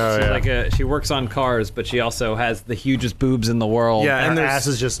minute. Oh She's yeah. like she works on cars, but she also has the hugest boobs in the world. Yeah, and and her there's ass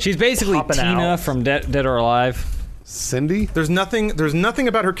is just. She's basically popping Tina out. from Dead or Alive. Cindy? there's nothing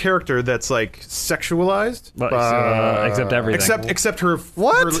about her character that's like sexualized. But, except everything. Except her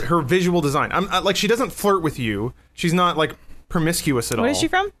What? her visual design. Like she doesn't flirt with you. She's not like promiscuous at all. What is she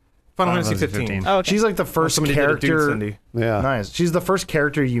from? Final Final Fantasy Fantasy 15. 15. Oh, okay. She's like the first Somebody did a dude, character. Cindy. Yeah. Nice. She's the first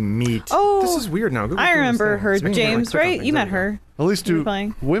character you meet. Oh, This is weird now. Google's I doing this remember thing. her, It's making me, like, James, click on right? things. You There met we go. her. At least You were do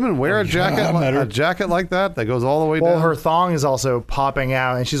playing. women wear a jacket like that goes all the way Well, down? her thong is also popping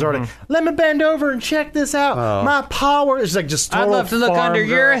out, and she's already. Let me bend over and check this out. Oh. My power is like just. I'd Total love to look farm under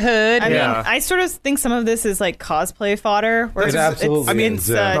your girl. hood. I Yeah. mean, I sort of think some of this is like cosplay fodder. Where It it's, absolutely it's, I mean, is,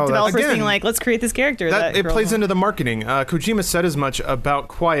 it's yeah. No, developers again, being like, let's create this character. That it girls plays want. into the marketing. Kojima said as much about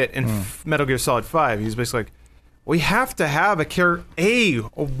Quiet in Metal Gear Solid 5. He's basically like, we have to have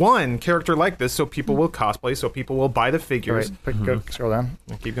one character like this so people will cosplay, so people will buy the All figures. right, go scroll down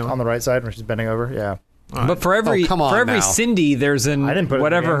Keep going. on the right side where she's bending over. Yeah. But for every Oh, come on now. Cindy, there's an I didn't put it in the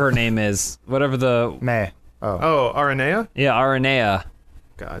whatever game. her name is, whatever the May. Oh. Oh, Aranea? Aranea.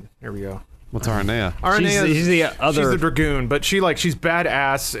 God, here we go. What's Aranea? Aranea She's the other. She's the dragoon, but she's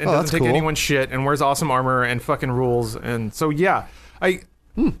badass and Oh, doesn't that's take cool. anyone's shit and wears awesome armor and fucking rules. And so yeah, it's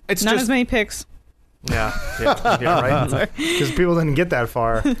Not just as many picks. yeah, right. Because people didn't get that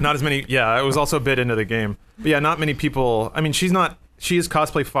far. Not as many. Yeah, it was also a bit into the game. But yeah, not many people. I mean, she's not she is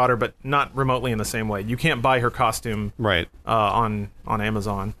cosplay fodder, but not remotely in the same way. You can't buy her costume Right. on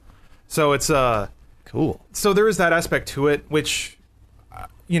Amazon. So it's Cool. so there is that aspect to it, which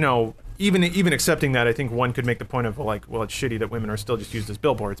even accepting that, I think one could make the point of well, it's shitty that women are still just used as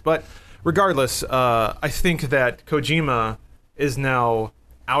billboards. But regardless, I think that Kojima is now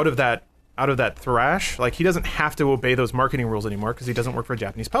out of that thrash. Like, he doesn't have to obey those marketing rules anymore because he doesn't work for a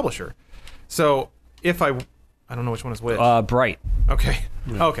Japanese publisher. So if I don't know which one is which. Bright. Okay.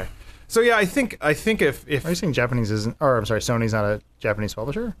 Okay. So yeah, I think if Are you saying Japanese isn't? Or I'm sorry, Sony's not a Japanese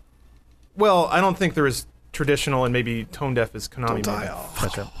publisher? well, I don't think there is traditional and maybe tone deaf as Konami. Made that.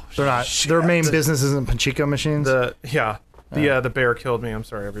 That's right. They're not. Their main business isn't pachinko machines. The bear killed me. I'm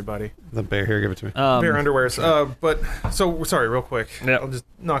sorry, everybody. The bear here, give it to me. Bear underwears. But so sorry, real quick. Yep. I'll just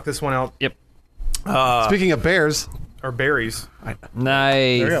knock this one out. Yep. Speaking of bears, Or berries.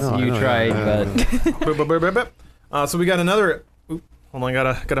 Nice. you go. You tried, but Boop, boop, boop, boop, boop. So we got another. Hold on,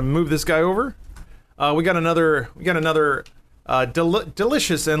 gotta move this guy over. We got another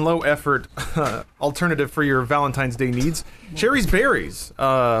delicious and low effort alternative for your Valentine's Day needs. Sherry's Berries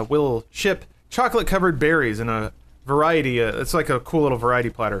will ship chocolate covered berries in a variety. It's like a cool little variety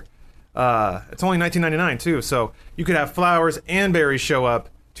platter. It's only $19.99 too, so you could have flowers and berries show up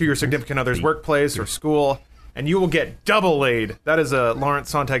to your significant other's workplace or school, and you will get double laid. That is a Lawrence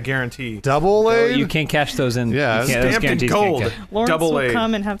Sontag guarantee. double laid. you can't cash those in. Yeah, you can't, those Stamped in guarantees can't gold. get- Lawrence Double will laid.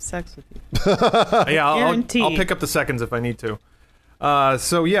 come and have sex with you. Yeah, I'll Guaranteed. pick up the seconds if I need to.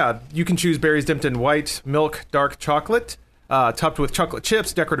 So yeah, you can choose berries dipped in white milk, dark chocolate, topped with chocolate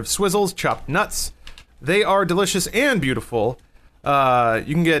chips, decorative swizzles, chopped nuts. They are delicious and beautiful.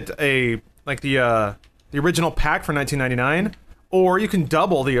 You can get the original pack for $19.99, or you can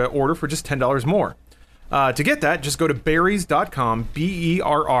double the order for just $10 more. To get that, just go to berries.com,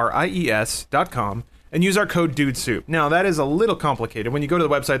 berries.com, and use our code DUDESOUP. Now, that is a little complicated. When you go to the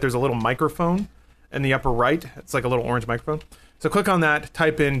website, there's a little microphone in the upper right. It's like a little orange microphone. So click on that,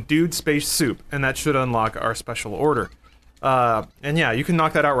 type in dude space soup, and that should unlock our special order. And yeah, you can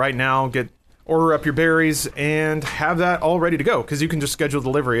knock that out right now, order up your berries, and have that all ready to go, because you can just schedule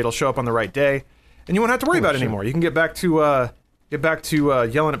delivery. It'll show up on the right day, and you won't have to worry about it anymore. You can get back to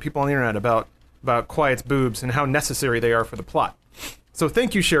yelling at people on the internet about Quiet's boobs and how necessary they are for the plot. So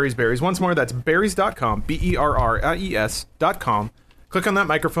thank you, Sherry's Berries. Once more, that's berries.com, berries.com. Click on that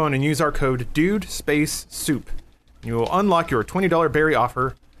microphone and use our code DUDESPACESOUP. You will unlock your $20 berry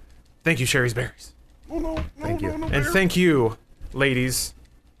offer. Thank you, Sherry's Berries. Thank you. And thank you, ladies,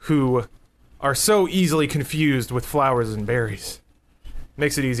 who are so easily confused with flowers and berries.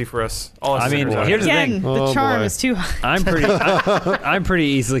 Makes it easy for us. All us I mean, sinners out here's the there. Again, thing. the Oh, charm boy. is too high. I'm pretty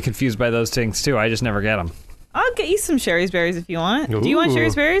easily confused by those things too. I just never get them. I'll get you some Sherry's Berries if you want. Do you want Ooh.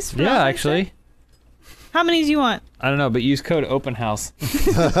 Sherry's Berries? for Yeah, Valentine's Day? actually. How many do you want? I don't know, but use code Open House.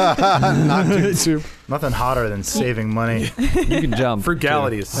 Not dude soup. Nothing hotter than saving money. You can jump.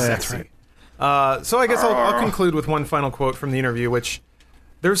 Frugality is That's sexy. So I guess I'll conclude with one final quote from the interview, which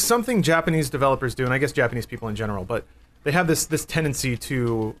there's something Japanese developers do, and I guess Japanese people in general, but they have this tendency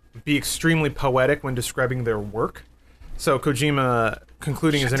to be extremely poetic when describing their work. So Kojima,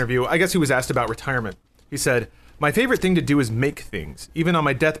 concluding his interview, I guess he was asked about retirement. He said, "My favorite thing to do is make things. Even on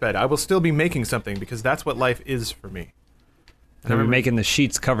my deathbed, I will still be making something because that's what life is for me." And we're making the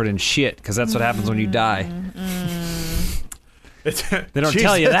sheets covered in shit because that's what happens when you die. They They don't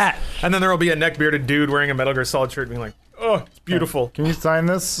tell you that. And then there will be a neck-bearded dude wearing a Metal Gear Solid shirt being like, "Oh, it's beautiful. Can you sign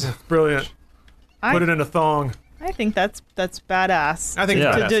this? Brilliant. Put it in a thong." I think that's badass. I think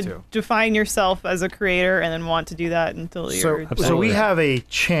Yeah. it's badass, to too. define yourself as a creator and then want to do that until you're. So we have a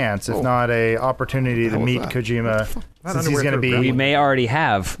chance, if not a opportunity, to was meet that? Kojima, since he's underwear going to through be. We may already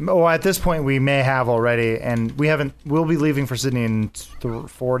have. Oh, at this point, we may have already, and we haven't. We'll be leaving for Sydney in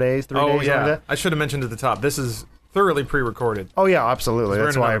 4 days, 3 days. Oh, something yeah. like that. I should have mentioned at the top, this is thoroughly pre-recorded. Oh yeah, absolutely. We're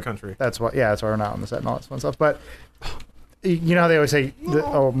That's in why. another country. That's why. Yeah, that's why we're not on the set and all that fun stuff. But you know how they always say,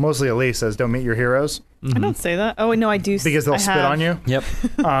 mostly Elise says, "Don't meet your heroes," I don't say that. Oh no, I do. because they'll I spit have. on you. Yep.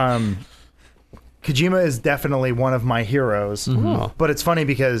 Kojima is definitely one of my heroes, but it's funny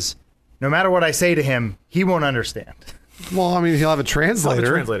because no matter what I say to him, he won't understand. Well, I mean, he'll have a Not the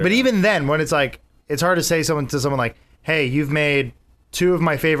translator. translator. But even then, when it's like, it's hard to say to someone like, "Hey, you've made 2 of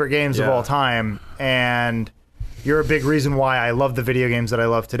my favorite games of Yeah. all time, and you're a big reason why I love the video games that I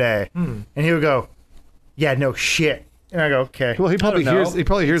love today," and he would go, "Yeah, no shit," and I go, "Okay." Well, he probably don't know. hears. He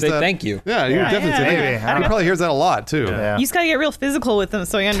probably hears Say that. thank you. Yeah, you would definitely yeah, say thank maybe. you. I don't He know. probably hears that a lot too. Yeah. You just gotta get real physical with them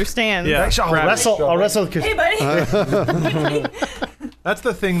so he understands. Yeah. Actually, I'll Grab it. wrestle with Hey, buddy. That's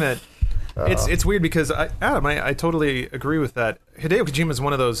the thing that it's weird because Adam, I totally agree with that. Hideo Kojima is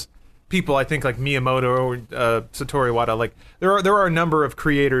one of those people, I think like Miyamoto or Satoru Iwata, like there are a number of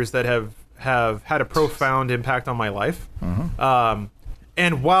creators that have had a profound impact on my life.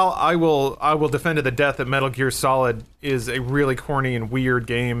 And while I will defend to the death that Metal Gear Solid is a really corny and weird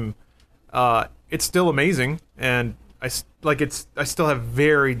game, it's still amazing, and I still have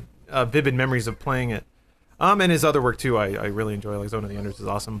very vivid memories of playing it. And his other work too, I really enjoy. Like Zone of the Enders is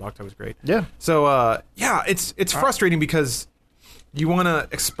awesome. Bokta was great. Yeah. So it's frustrating because you want to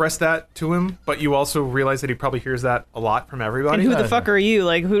express that to him, but you also realize that he probably hears that a lot from everybody. And who the fuck are you?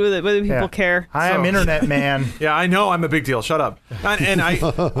 Like, what do people care? Hi, I'm internet man. Yeah, I know I'm a big deal. Shut up. And I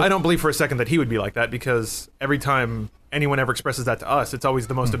don't believe for a second that he would be like that, because every time anyone ever expresses that to us, it's always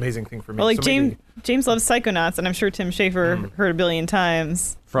the most amazing thing for me. Well, like So maybe- James loves Psychonauts, and I'm sure Tim Schafer heard a billion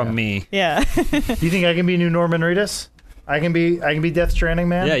times. From me. Yeah. Do you think I can be new Norman Reedus? I can be Death Stranding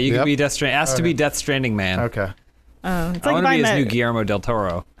man. Yeah, you Yep. could be Death Stranding. Asked to be Death Stranding man. Okay. It's I like want if to be I his new met Guillermo del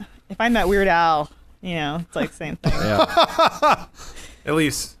Toro. if I met Weird Al, it's like the same thing. Yeah.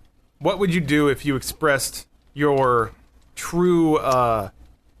 Elise, what would you do if you expressed your true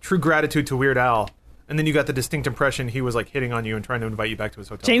gratitude to Weird Al, and then you got the distinct impression he was like hitting on you and trying to invite you back to his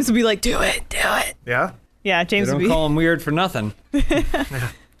hotel? James would be like, "Do it." Yeah? Yeah, They James would don't be. call him weird for nothing.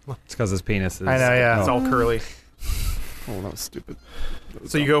 It's because his penis is. I know, yeah. It's all curly. Oh, that was stupid.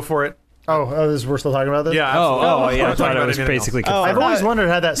 So you go for it? We're still talking about this? Yeah, Oh, absolutely. yeah. I We're thought talking it about was anything basically else. Oh, I've I always thought- wondered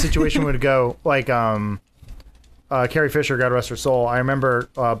how that situation would go. Like, Carrie Fisher, God rest her soul. I remember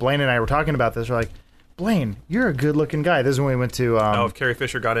Blaine and I were talking about this. We're like, Blaine, you're a good-looking guy. This is when we went to. If Carrie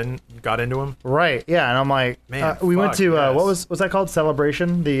Fisher got into him? Right, yeah, and I'm like, Man, we went fuck, to yes. what was that called?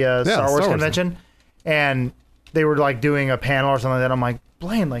 Celebration, the Star Wars Star Wars. convention, and they were like doing a panel or something like that. I'm like,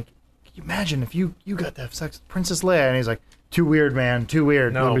 Blaine, like, can you imagine if you got to have sex with Princess Leia? And he's like, too weird, man, too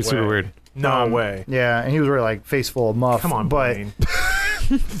weird. No That'd be way. super weird. No way. Yeah, and he was really like face full of muff. Come on, but Blaine.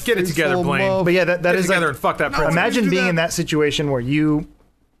 Get it together, full of Blaine. muff. but yeah, that Get it is together like, and fuck that princess. imagine do being that. in that situation where you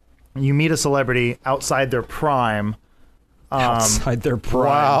meet a celebrity outside their prime. outside their prime.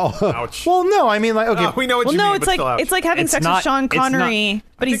 Wow. Ouch. Well, no, I mean like okay, we know what Well, you no, mean, it's but still ouch. like having It's sex not- with Sean it's not- Connery,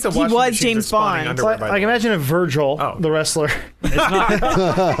 but I he think the washing was machines James are spawning Bond. underwear, like, by the like way. imagine if Virgil, Oh. the wrestler,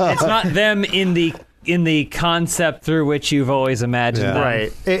 It's not them in the concept through which you've always imagined Yeah. them.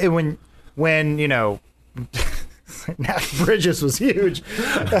 right? When Nash Bridges was huge.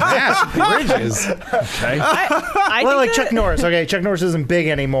 Nash Bridges. I Well, think like Chuck Norris. Okay, Chuck Norris isn't big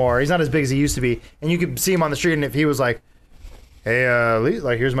anymore. He's not as big as he used to be. And you could see him on the street, and if he was like, "Hey, Lee,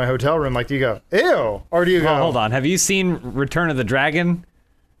 like here's my hotel room," like do you go, "Ew," or do you go, Well, hold on. Have you seen Return of the Dragon?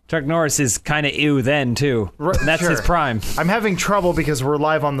 Chuck Norris is kind of ew then too. That's his sure. prime. I'm having trouble because we're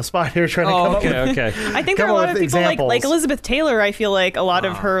live on the spot here trying to come Oh, up with. okay. I think there are a Come lot up of with people like examples. Elizabeth Taylor. I feel like a lot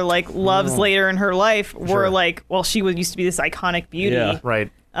of her like loves later in her life were Sure. like, well, she used to be this iconic beauty, Yeah. Right.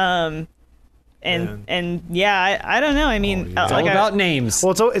 and yeah, I don't know. I mean, It's like all about names.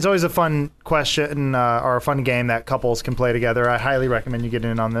 Well, it's always a fun question or a fun game that couples can play together. I highly recommend you get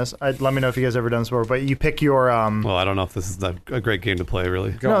in on this. Let me know if you guys ever done this before. But you pick your Well, I don't know if this is a great game to play,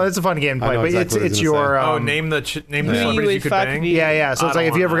 really. no, it's a fun game to I play. know but exactly what it's he's gonna your name the name the Who you celebrities would you could fuck bang. me. yeah. So it's I like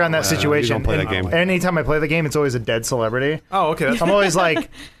if don't you ever got in that wanna- situation, you don't play that and game. anytime I play the game, it's always a dead celebrity. Oh, okay. That's I'm always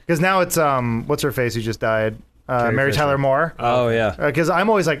like, because now it's what's her face who just died, Mary Fisher. Tyler Moore. Oh yeah. Because I'm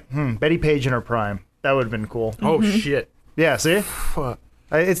always like, Betty Page in her prime. That would have been cool. Oh shit. Yeah, see, Fuck.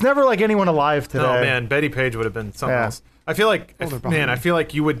 it's never like anyone alive today. Oh man, Betty Page would have been something Yeah. else. I feel like, behind man, me. I feel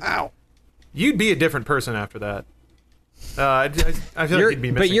like you would. Ow. You'd be a different person after that. I feel like you'd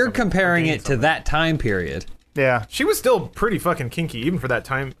be missing But you're something, comparing or it to something. that time period. Yeah. She was still pretty fucking kinky, even for that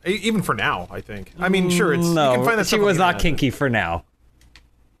time. Even for now, I think. I mean, sure, it's you No, can find that she stuff on was the not internet, kinky for now.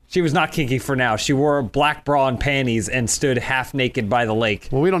 She was not kinky for now. She wore a black bra and panties and stood half naked by the lake.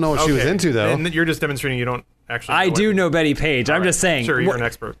 Well, we don't know what but- she was Okay. into, though. And you're just demonstrating you don't actually. I do it. know Betty Page. I'm All right. just saying. Sure, you're an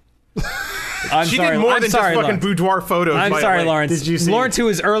expert. I'm She sorry. did more I'm than sorry, just fucking Lawrence. boudoir photos. I'm by a sorry, lake. Lawrence. Did you see- Lawrence, who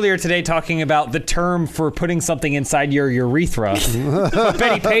was earlier today talking about the term for putting something inside your urethra. But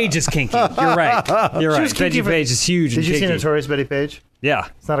Betty Page is kinky. You're right. You're right. was kinky Betty for- Page is huge Did and you see kinky. Notorious Betty Page? Yeah.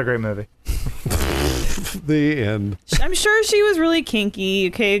 It's not a great movie. The end. I'm sure she was really kinky.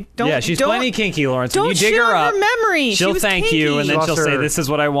 Okay, don't. Yeah, she's don't, plenty kinky, Lawrence. When Don't you dig shit her on up, her memory. She she'll was thank kinky. you, and then She she'll lost say, her- "This is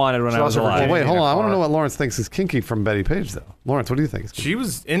what I wanted when I was lost her alive." Well, wait, hold on. I want to car. know what Lawrence thinks is kinky from Betty Page, though. Lawrence, what do you think is kinky? She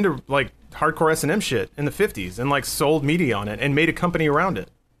was into like hardcore S&M shit in the 50s and like sold media on it and made a company around it.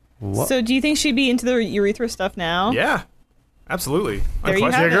 What? So, do you think she'd be into the urethra stuff now? Yeah, absolutely. There you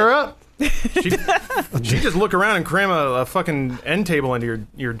Unquestionably. Dig her up. She just look around and cram a fucking end table into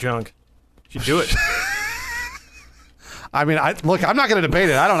your junk. She'd do it. I mean, look, I'm not going to debate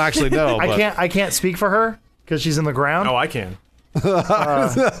it. I don't actually know. I but can't speak for her because she's in the ground. Oh, I can.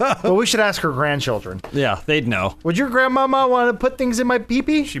 Well, we should ask her grandchildren. Yeah, they'd know. Would your grandmama want to put things in my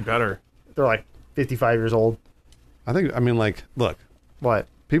pee-pee? She better. They're like 55 years old. I mean, like, look, What?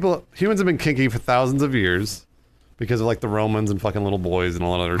 humans have been kinky for thousands of years because of like the Romans and fucking little boys and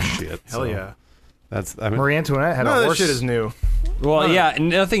all that other shit. Hell yeah. I mean, Marie Antoinette had None a of horse. this shit is new. Well, yeah,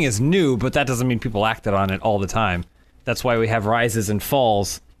 nothing is new, but that doesn't mean people acted on it all the time. That's why we have rises and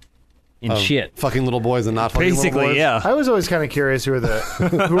falls in shit. fucking little boys and not fucking little Basically, boys. yeah. I was always kind of curious who are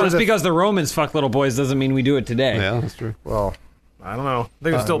the Just because the Romans fuck little boys doesn't mean we do it today. Yeah, that's true. well. I don't know.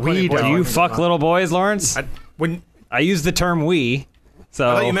 There's still plenty we of boys don't. Do you fucking fuck going little boys, Lawrence? on. When I use the term we, so...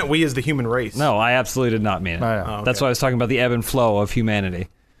 I thought you meant we as the human race. No, I absolutely did not mean it. I know. Oh, That's okay. why I was talking about the ebb and flow of humanity.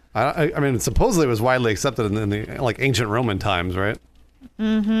 I mean, supposedly it was widely accepted in the like ancient Roman times, right?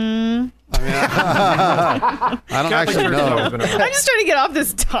 Mm-hmm. I mean, I don't Catholic actually Church has always know. been around. I'm just trying to get off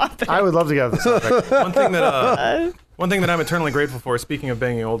this topic. I would love to get this topic. One thing that I'm eternally grateful for, speaking of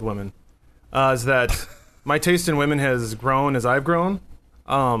banging old women, is that my taste in women has grown as I've grown.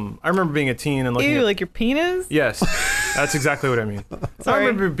 I remember being a teen and looking Ew, at... like your penis? Yes, that's exactly what I mean. I Sorry.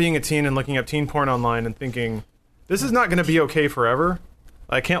 remember being a teen and looking up teen porn online and thinking, this is not going to be okay forever.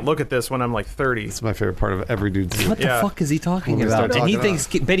 I can't look at this when I'm like 30. It's my favorite part of every dude's scene. What the Yeah. fuck is he talking When we about? start And he talking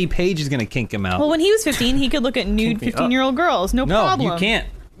thinks Betty Page is going to kink him out. Well, when he was 15, he could look at nude me up. 15-year-old girls. No, no, problem. you can't.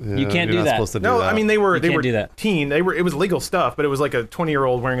 You can't you're do not that. supposed to do No, that. I mean they were can't do that. teen. It was legal stuff, but it was like a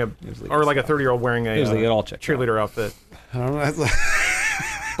 20-year-old wearing or like a 30-year-old wearing a It was legal, I'll check it out. cheerleader outfit. I don't know. It's like-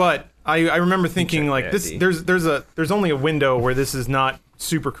 But I remember thinking like the this. ID. There's only a window where this is not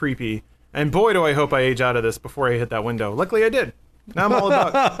super creepy, and boy do I hope I age out of this before I hit that window. Luckily I did. Now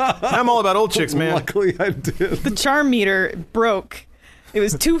I'm all about old chicks, man. Luckily, I did. The charm meter broke. It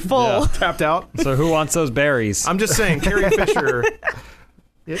was too full. Yeah. Tapped out. So who wants those berries? I'm just saying, Carrie Fisher.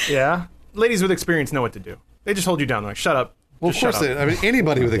 Yeah. Ladies with experience know what to do. They just hold you down. They're like, shut up. Well, Just of course, shut up. I mean,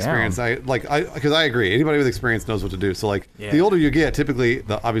 anybody with Down. experience, because I agree. Anybody with experience knows what to do. So, like, Yeah. the older you get, typically,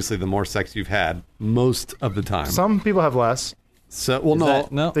 obviously, the more sex you've had most of the time. Some people have less. So, well, Is no,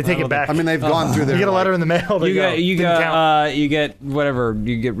 that- no, They take it back. I mean, they've gone through their. You get a letter like- in the mail. They You go, get you "Didn't count." get you get whatever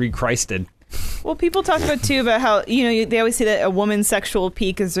you get re-Christed. Well, people talk about too about how they always say that a woman's sexual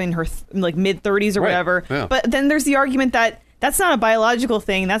peak is in her like mid 30s or Right, whatever. yeah. But then there's the argument that that's not a biological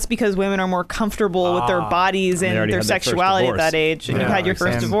thing. That's because women are more comfortable with their bodies and already their had their first sexuality at divorce. that age, and Yeah, you had your makes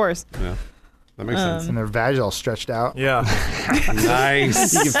first sense. divorce. Yeah, that makes sense. And their vag all stretched out. Yeah.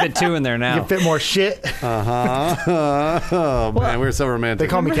 Nice. You can fit two in there You now. can fit more shit. Oh man, we're so romantic.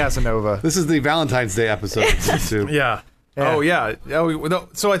 They call me Casanova. This is the Valentine's Day episode. Too. Yeah. Yeah. Oh yeah.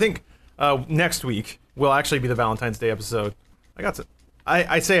 So I think next week will actually be the Valentine's Day episode.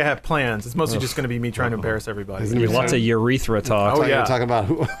 I say I have plans. It's mostly just going to be me trying to embarrass everybody. Isn't it Lots of urethra talk. Oh, yeah. Talk about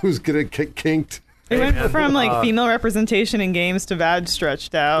who's gonna get kinked. It went man. from like female representation in games to vag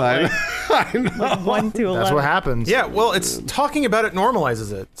stretched out. I Like, I know. 1 to 11. That's what happens. Yeah, well, it's talking about it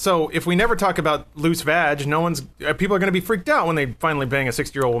normalizes it. So if we never talk about loose vag, people are going to be freaked out when they finally bang a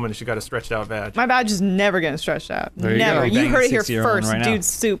 60-year-old woman and she got a stretched out vag. My badge is never getting stretched out. you Never. go. You Bang heard a it here 60-year-old first, right now. dude.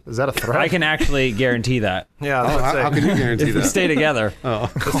 Soup. Is that a threat? I can actually guarantee that. Yeah, Oh, let's how can you guarantee If we that? stay together.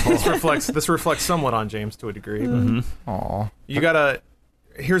 this reflects somewhat on James to a degree. But Aw. you gotta.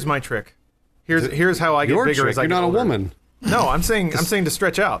 Here's my trick. Here's how I get Your bigger trick. as I You're get not a older. woman. No, I'm saying to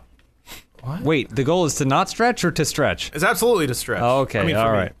stretch out. Wait, the goal is to not stretch or to stretch? It's absolutely to stretch. Oh, okay, I mean, for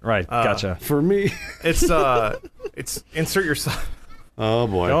all me. right, right, gotcha. For me. It's insert yourself. Oh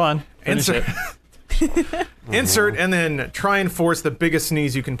boy. Go on. Finish Insert. it. Insert and then try and force the biggest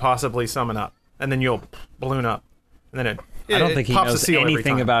sneeze you can possibly summon up, and then you'll balloon up, and then I don't think he pops a knows seal every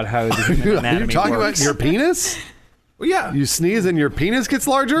anything time. about how the human Are you anatomy talking works. about your penis? Well, yeah, You sneeze and your penis gets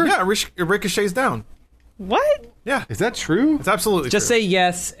larger? yeah, it ricochets down. What? Yeah, Is that true? it's absolutely Just true. say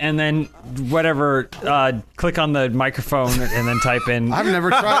yes, and then whatever. Click on the microphone and then type in. I've never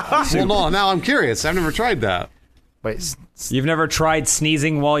tried. Well, no, now I'm curious. I've never tried that. Wait, You've never tried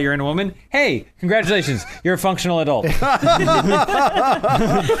sneezing while you're in a woman? Hey, congratulations, you're a functional adult. Man,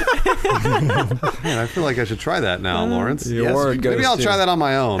 I feel like I should try that now, Lawrence. Yes, Or you goes Maybe I'll to- try that on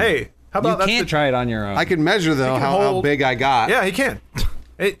my own. Hey, how You about that's can't try it on your own. I can measure though can how hold- big I got. Yeah, he can.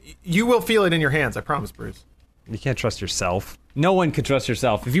 You will feel it in your hands. I promise, Bruce. You can't trust yourself. No one can trust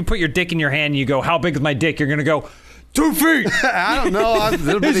yourself. If you put your dick in your hand and you go, "How big is my dick?" You're gonna go, 2 feet. I don't know.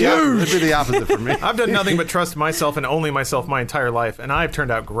 It'll be the opposite for me. I've done nothing but trust myself and only myself my entire life, and I've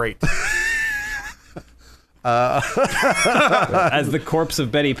turned out great. As the corpse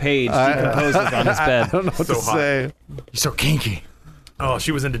of Betty Page decomposes on his I bed. don't know what So to hot. say. you're so kinky. Oh,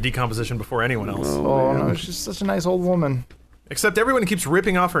 she was into decomposition before anyone else. Oh, no, she's such a nice old woman. Except everyone keeps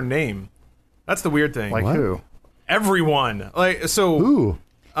ripping off her name. That's the weird thing. Like What? who? everyone. Like so. Ooh.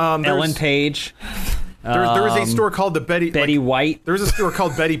 There's- Ellen Page, There is a store called the Betty White. There's a store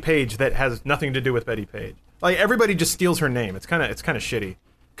called Betty Page that has nothing to do with Betty Page. Like everybody just steals her name. It's kind of shitty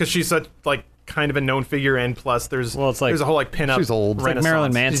because she's such like kind of a known figure, and plus there's Well, it's like- there's a whole like pinup. She's old. It's like Renaissance.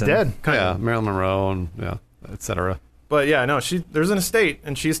 Marilyn She's Manson. dead. Yeah, Marilyn Monroe and etc. But yeah, no, there's an estate,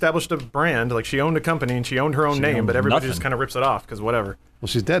 and she established a brand. Like she owned a company, and she owned her own name, owned but everybody nothing. just kind of rips it off because whatever. Well,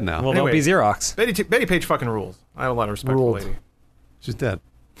 she's dead now. Well, Anyway. don't be Xerox. Betty Page fucking rules. I have a lot of respect Ruled. for the lady. She's dead.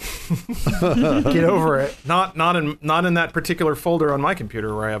 Get over it. Not in that particular folder on my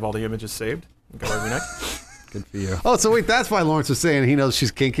computer where I have all the images saved. Go every night. Good for you. Oh, so wait, that's why Lawrence was saying he knows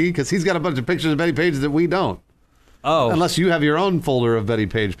she's kinky, because he's got a bunch of pictures of Betty Page that we don't. Oh, Unless you have your own folder of Betty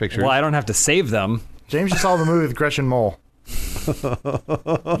Page pictures. well, I don't have to save them. James just saw the movie with Gretchen Mol.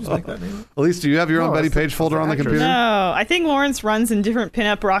 At least do you have your own No, Betty it's the- Page folder on the actress. computer? No, I think Lawrence runs in different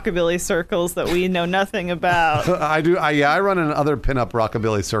pinup rockabilly circles that we know nothing about. I do. I run in other pinup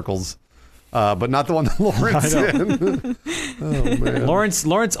rockabilly circles, but not the one that Lawrence in. Oh man.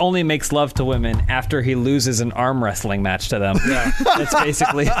 Lawrence only makes love to women after he loses an arm wrestling match to them. Yeah. That's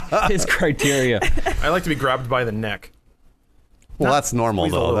basically his criteria. I like to be grabbed by the neck. Well, that's normal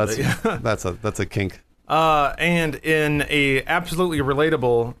squeeze a though. little That's that's a kink. And in a absolutely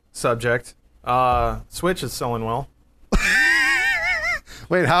relatable subject, Switch is selling well.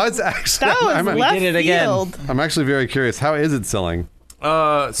 Wait, how is actually? That was I'm, left did it again. field. I'm actually very curious. How is it selling?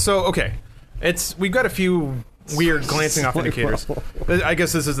 So okay, we've got a few weird glancing off indicators. I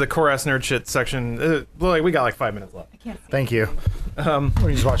guess this is the core ass nerd shit section. We got like 5 minutes left. Thank you.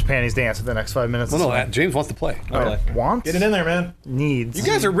 We just watch panties dance for the next 5 minutes. Well, no, James wants to play. Wants? Get it in there, man. Needs. You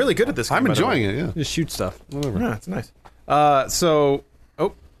guys are really good at this game. I'm by the enjoying way. it. Yeah. Just shoot stuff. Yeah, it's nice.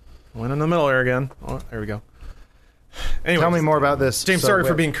 Went in the middle there again. Oh, there we go. Anyway, Tell me more about this. James, sorry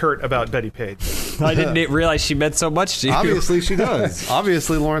for being curt about Betty Page. I didn't realize she meant so much to you. Obviously, she does.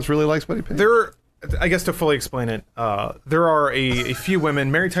 Obviously, Lawrence really likes Betty Page. I guess to fully explain it, there are a few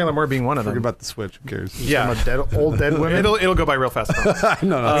women, Mary Tyler Moore being one of them. Forget about the Switch. Who cares? Yeah, Old dead women. it'll go by real fast.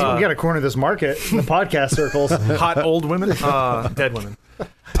 No. We got to corner this market in the podcast circles. Hot old women, dead women.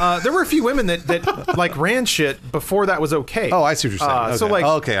 There were a few women that like ran shit before that was okay. Oh, I see what you're saying. So Okay. like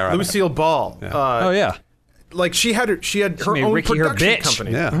Okay, all right. Lucille Ball. Oh yeah. Like she had her made own Ricky her production bitch.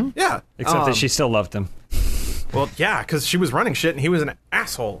 company. Yeah. Yeah. Except that she still loved him. Well, yeah, because she was running shit and he was an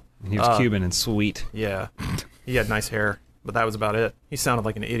asshole. He was Cuban and sweet. Yeah. He had nice hair, but that was about it. He sounded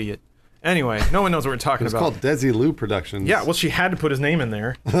like an idiot. Anyway, no one knows what we're talking It's about. called Desi Lou Productions. Yeah, well, she had to put his name in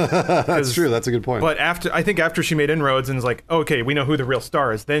there. That's true. That's a good point. But I think after she made inroads and was like, okay, we know who the real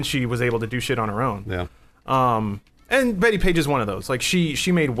star is, then she was able to do shit on her own. yeah. And Betty Page is one of those. Like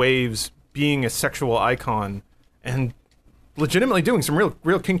she made waves being a sexual icon and legitimately doing some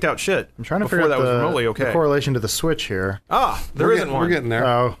real kinked out shit. I'm trying to before figure that out was the, remotely okay. the correlation to the Switch here. There We're isn't getting- one. We're getting there.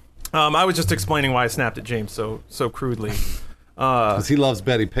 Oh, I was just explaining why I snapped at James so crudely. Because he loves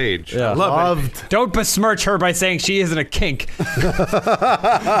Betty Page. Yeah. Love it. loved. Don't besmirch her by saying she isn't a kink.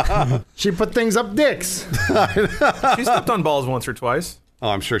 She put things up dicks. She stepped on balls once or twice. Oh,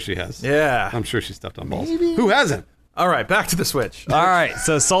 I'm sure she has. Yeah. I'm sure she stepped on balls. Who hasn't? All right, back to the Switch. All right,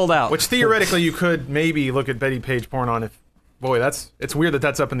 so sold out. Which theoretically you could maybe look at Betty Page porn on if. Boy, it's weird that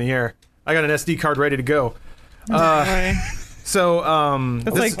that's up in the air. I got an SD card ready to go. So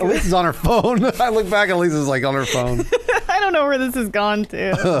It's like Lisa's on her phone. I look back and Lisa's like on her phone. I don't know where this has gone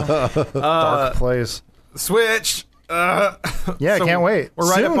to. Dark place. Switch. Yeah, I So can't wait. We're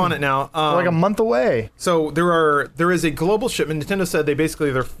right Soon. up on it now. We're like a month away. So there is a global shipment. Nintendo said they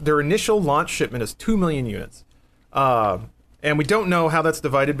basically their initial launch shipment is 2 million units, and we don't know how that's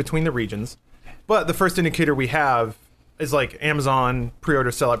divided between the regions. But the first indicator we have is like Amazon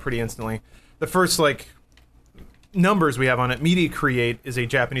pre-order sell out pretty instantly. The first like numbers we have on it, Media Create is a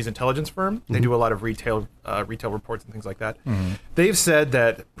Japanese intelligence firm. They do a lot of retail reports and things like that. They've said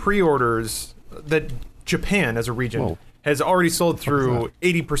that pre-orders that Japan as a region has already sold through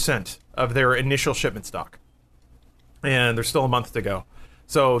 80% of their initial shipment stock. And there's still a month to go.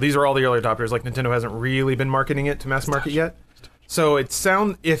 So these are all the early adopters. Like Nintendo hasn't really been marketing it to mass market yet. So it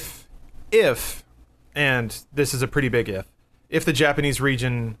sound if and this is a pretty big if the Japanese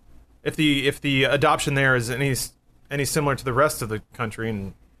region, if the adoption there is any similar to the rest of the country,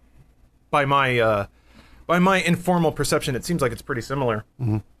 and by my informal perception, it seems like it's pretty similar.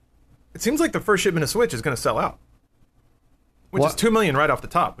 It seems like the first shipment of Switch is going to sell out, which is 2 million right off the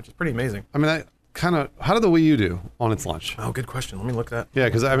top, which is pretty amazing. I mean, how did the Wii U do on its launch? Oh, good question. Let me look that. Yeah,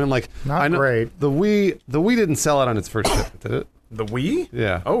 because I mean, like, Not I know great. The Wii didn't sell out on its first shipment, did it? The Wii?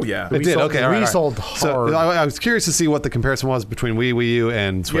 Yeah. Oh yeah. It did. sold- Okay. All right, Wii all right. sold So hard. I was curious to see what the comparison was between Wii U,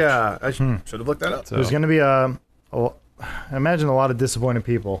 and Switch. Yeah, I should have looked that up. So- There's going to be a I imagine a lot of disappointed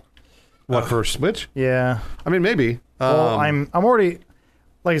people. What for Switch? Yeah. I mean, maybe. Well, I'm already,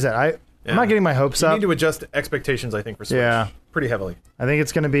 like I said, I'm not getting my hopes You up. need to adjust expectations, I think, for Switch. Yeah. Pretty heavily. I think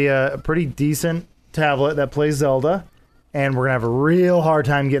it's going to be a pretty decent tablet that plays Zelda, and we're going to have a real hard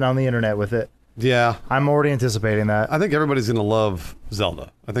time getting on the internet with it. Yeah. I'm already anticipating that. I think everybody's going to love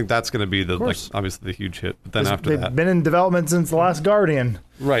Zelda. I think that's going to be course. obviously the huge hit. But then after They've that, been in development since The Last Guardian.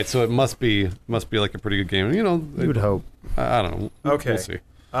 right? So it must be like a pretty good game. You know, You would hope. I don't know. Okay. We'll see.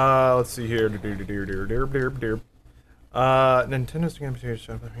 Let's see here. Nintendo's going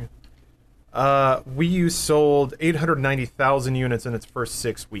to Wii U sold 890,000 units in its first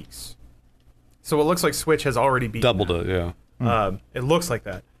 6 weeks. So it looks like Switch has already beaten Doubled that. it. Yeah. It looks like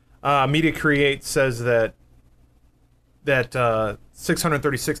that. Media Create says that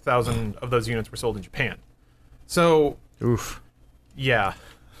 636,000 of those units were sold in Japan. So, Oof. yeah,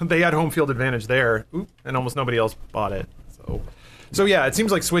 they had home field advantage there, and almost nobody else bought it. So yeah, it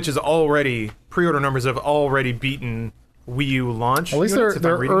seems like Switch is already pre-order numbers have already beaten Wii U launch. At least units,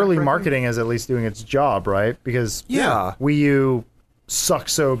 their if I'm reading that early correctly. marketing is at least doing its job, right? Because Yeah. Wii U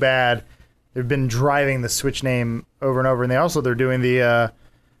sucks so bad. They've been driving the Switch name over and over, and they're doing the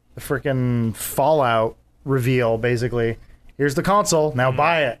freaking Fallout reveal. Basically, here's the console. Now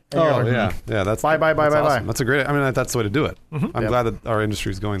buy it. And you're Oh like, yeah. That's Buy. that's Buy. awesome. That's a great. I mean, that's the way to do it. I'm glad that our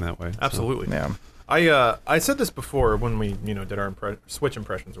industry is going that way. So. Absolutely. Yeah. I said this before when we did our Switch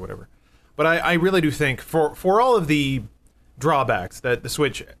impressions or whatever, but I really do think for all of the drawbacks that the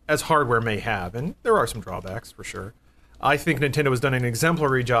Switch as hardware may have, and there are some drawbacks for sure, I think Nintendo has done an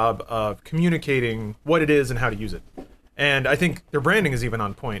exemplary job of communicating what it is and how to use it, and I think their branding is even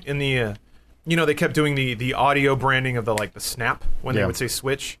on point. In the they kept doing the audio branding of the snap when they Yeah. would say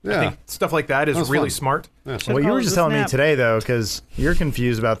Switch. Yeah. I think stuff like that is was really fun. smart. Yeah. What you call were it just the telling me Snap. today, though, because you're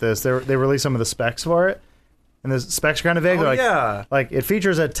confused about this. They released some of the specs for it, and the specs are kind of vague. Oh, They're like, yeah. like it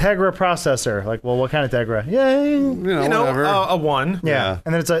features a Tegra processor. Like, well, what kind of Tegra? Yay! Whatever. A 1. Yeah.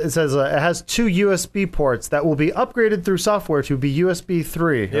 And then it says it has 2 USB ports that will be upgraded through software to be USB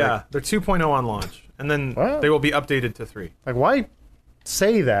 3. Yeah, they're 2.0 on launch, and then What? they will be updated to 3. Like, why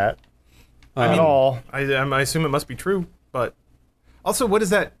say that I at mean, all? I assume it must be true, but also, what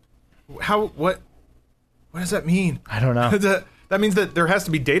is that? What does that mean? I don't know. That means that there has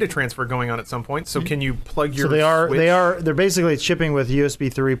to be data transfer going on at some point. So can you plug your? So Switch? they're basically shipping with USB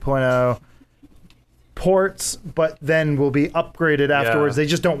 3.0 ports, but then will be upgraded afterwards. They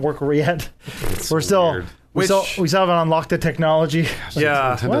just don't work yet. We're still weird. we still haven't unlocked the technology.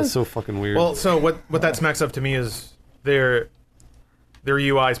 Yeah. Nintendo's so fucking weird. Well, so what that smacks up to me is their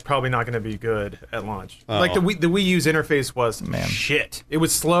UI is probably not going to be good at launch. Like the Wii U's interface was shit. It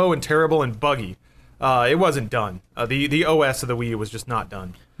was slow and terrible and buggy. It wasn't done. The OS of the Wii U was just not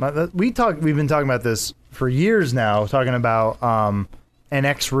done. We've been talking about this for years now, talking about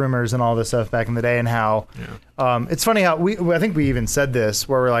NX rumors and all this stuff back in the day, and how it's funny how I think we even said this,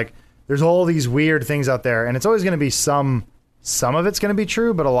 where we're like, there's all these weird things out there, and it's always going to be some of it's going to be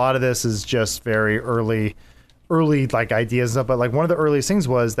true, but a lot of this is just very early like ideas and stuff. But like one of the earliest things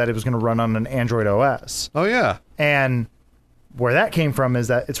was that it was going to run on an Android OS. oh yeah. And where that came from is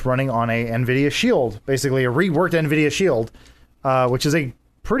that it's running on a NVIDIA Shield, basically a reworked NVIDIA Shield, which is a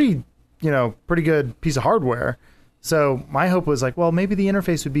pretty good piece of hardware. So my hope was like, well, maybe the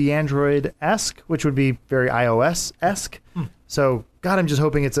interface would be Android-esque, which would be very iOS-esque. So, God, I'm just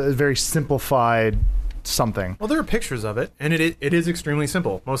hoping it's a very simplified something. Well, there are pictures of it, and it is extremely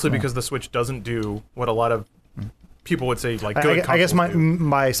simple, mostly because the Switch doesn't do what a lot of people would say, like, good I guess consoles do.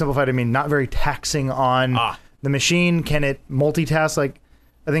 my simplified, I mean, not very taxing on the machine. Can it multitask? Like,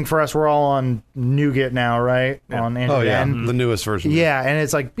 I think for us, we're all on Nougat now, right? Yeah. On Android Oh yeah. N. The newest version. Yeah, and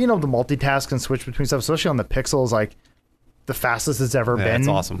it's like, being able to multitask and switch between stuff, especially on the Pixel, is like the fastest it's ever Yeah, been. it's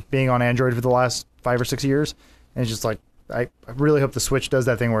awesome. Being on Android for the last 5 or 6 years. And it's just like, I really hope the Switch does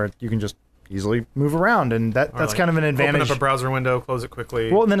that thing where you can just easily move around, and that's Or, like, kind of an advantage. Open up a browser window, close it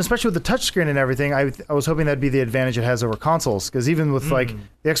quickly. Well, and then especially with the touchscreen and everything, I was hoping that'd be the advantage it has over consoles. Because even with like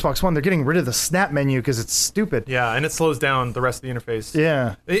the Xbox One, they're getting rid of the snap menu because it's stupid. yeah, and it slows down the rest of the interface.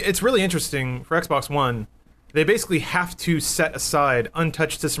 Yeah. It's really interesting for Xbox One. They basically have to set aside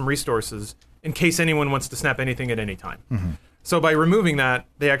untouched system resources in case anyone wants to snap anything at any time. So by removing that,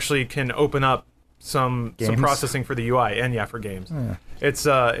 they actually can open up some Games? processing for the UI and for games. It's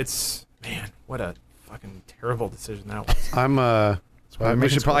man, what a fucking terrible decision that was. I'm why I'm we making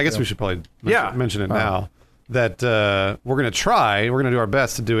should probably, I guess Scorpio. we should probably Yeah. mention it now that we're gonna do our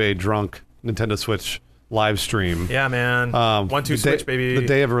best to do a drunk Nintendo Switch live stream. Yeah, man. 1-2 the Switch, day, baby. The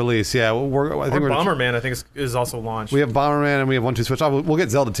day of release. Yeah, I think Or we're Bomberman, I think, is also launched. We have Bomberman and we have 1-2 Switch. We'll get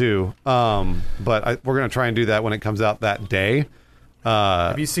Zelda too. But we're gonna try and do that when it comes out that day.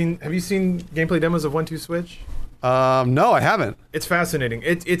 Have you seen gameplay demos of 1-2 Switch? No, I haven't. It's fascinating.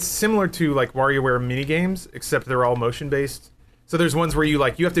 It's similar to like WarioWare mini games, except they're all motion based. So there's ones where you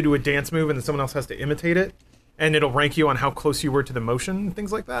have to do a dance move and then someone else has to imitate it, and it'll rank you on how close you were to the motion and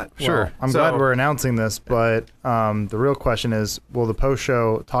things like that. Sure. Well, I'm glad we're announcing this, but the real question is, will the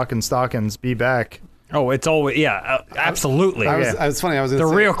post-show Talkin' Stockins be back? Oh, it's always absolutely. It's funny. I was gonna the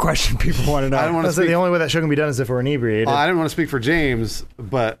say, real question people want to know. I don't want to That's the speak. only way that show can be done is if we're inebriated. I didn't want to speak for James,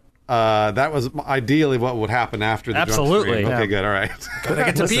 but that was ideally what would happen after the Absolutely. drunk stream. Okay, Yeah. good. All right. I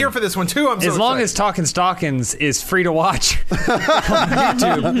get to be here for this one too. I'm so As long excited. as Talkin' Stockins is free to watch on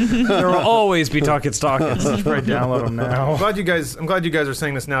YouTube, there will always be Talkin' Stockins. Right, download them now. I'm glad you guys are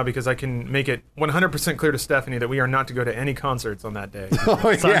saying this now because I can make it 100% clear to Stephanie that we are not to go to any concerts on that day.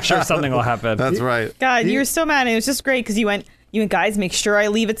 Oh, So I'm sure something will happen. That's right. God, you were so mad. And it was just great because you went, guys, make sure I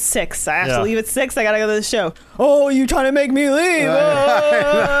leave at 6. I have Yeah. to leave at 6. I gotta go to the show. Oh, you trying to make me leave?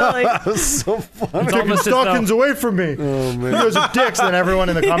 Oh, like, That was so funny. It's almost as though- Stockins away from me. Oh, man. You guys are dicks. And everyone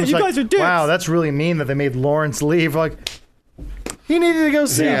in the comments You like, guys are dicks. wow, that's really mean that they made Lawrence leave. Like, he needed to go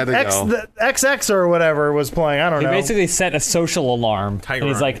see He had to go. The XX or whatever was playing. I don't He know. basically set a social alarm. Tiger and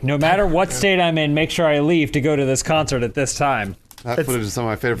he's Army. like, no matter what state I'm in, make sure I leave to go to this concert at this time. That footage is some of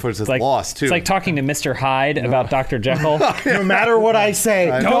my favorite footage that's Like, lost, too. It's like talking to Mr. Hyde about Dr. Jekyll. no matter what I say,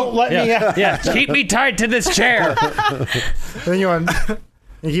 don't let me out. yeah, keep me tied to this chair. And then you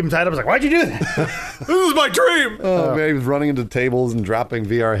keep him tied up. I was like, why'd you do that? This is my dream. Oh, man, he was running into tables and dropping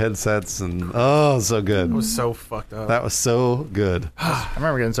VR headsets, and so good. It was so fucked up. That was so good. I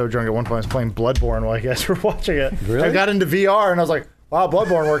remember getting so drunk at one point I was playing Bloodborne while you guys were watching it. Really? I got into VR and I was like, wow,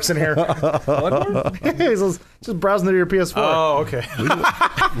 Bloodborne works in here. He's just browsing through your PS4. Oh,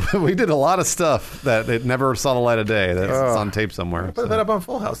 okay. We did a lot of stuff that it never saw the light of day. That's it's on tape somewhere. Put that up on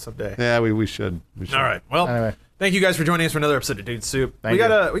Full House someday. Yeah, we should. We should. All right. Well, Anyway. thank you guys for joining us for another episode of Dude Soup. Thank we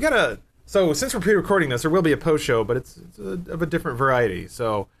you. gotta. So since we're pre-recording this, there will be a post show, but it's of a different variety.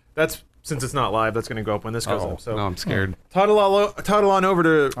 So that's since it's not live, that's going to go up when this goes up. So No, I'm scared. toddle on over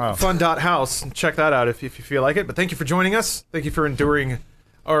to fun.house and check that out if you feel like it. But thank you for joining us. Thank you for enduring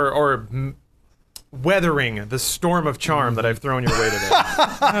or weathering the storm of charm that I've thrown your way today.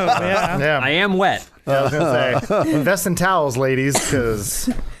 Yeah. I am wet. I was going to say, invest in towels, ladies, because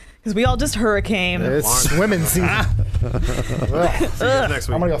we all just hurricane. it's swimming season. See you guys next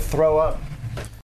week. I'm going to go throw up.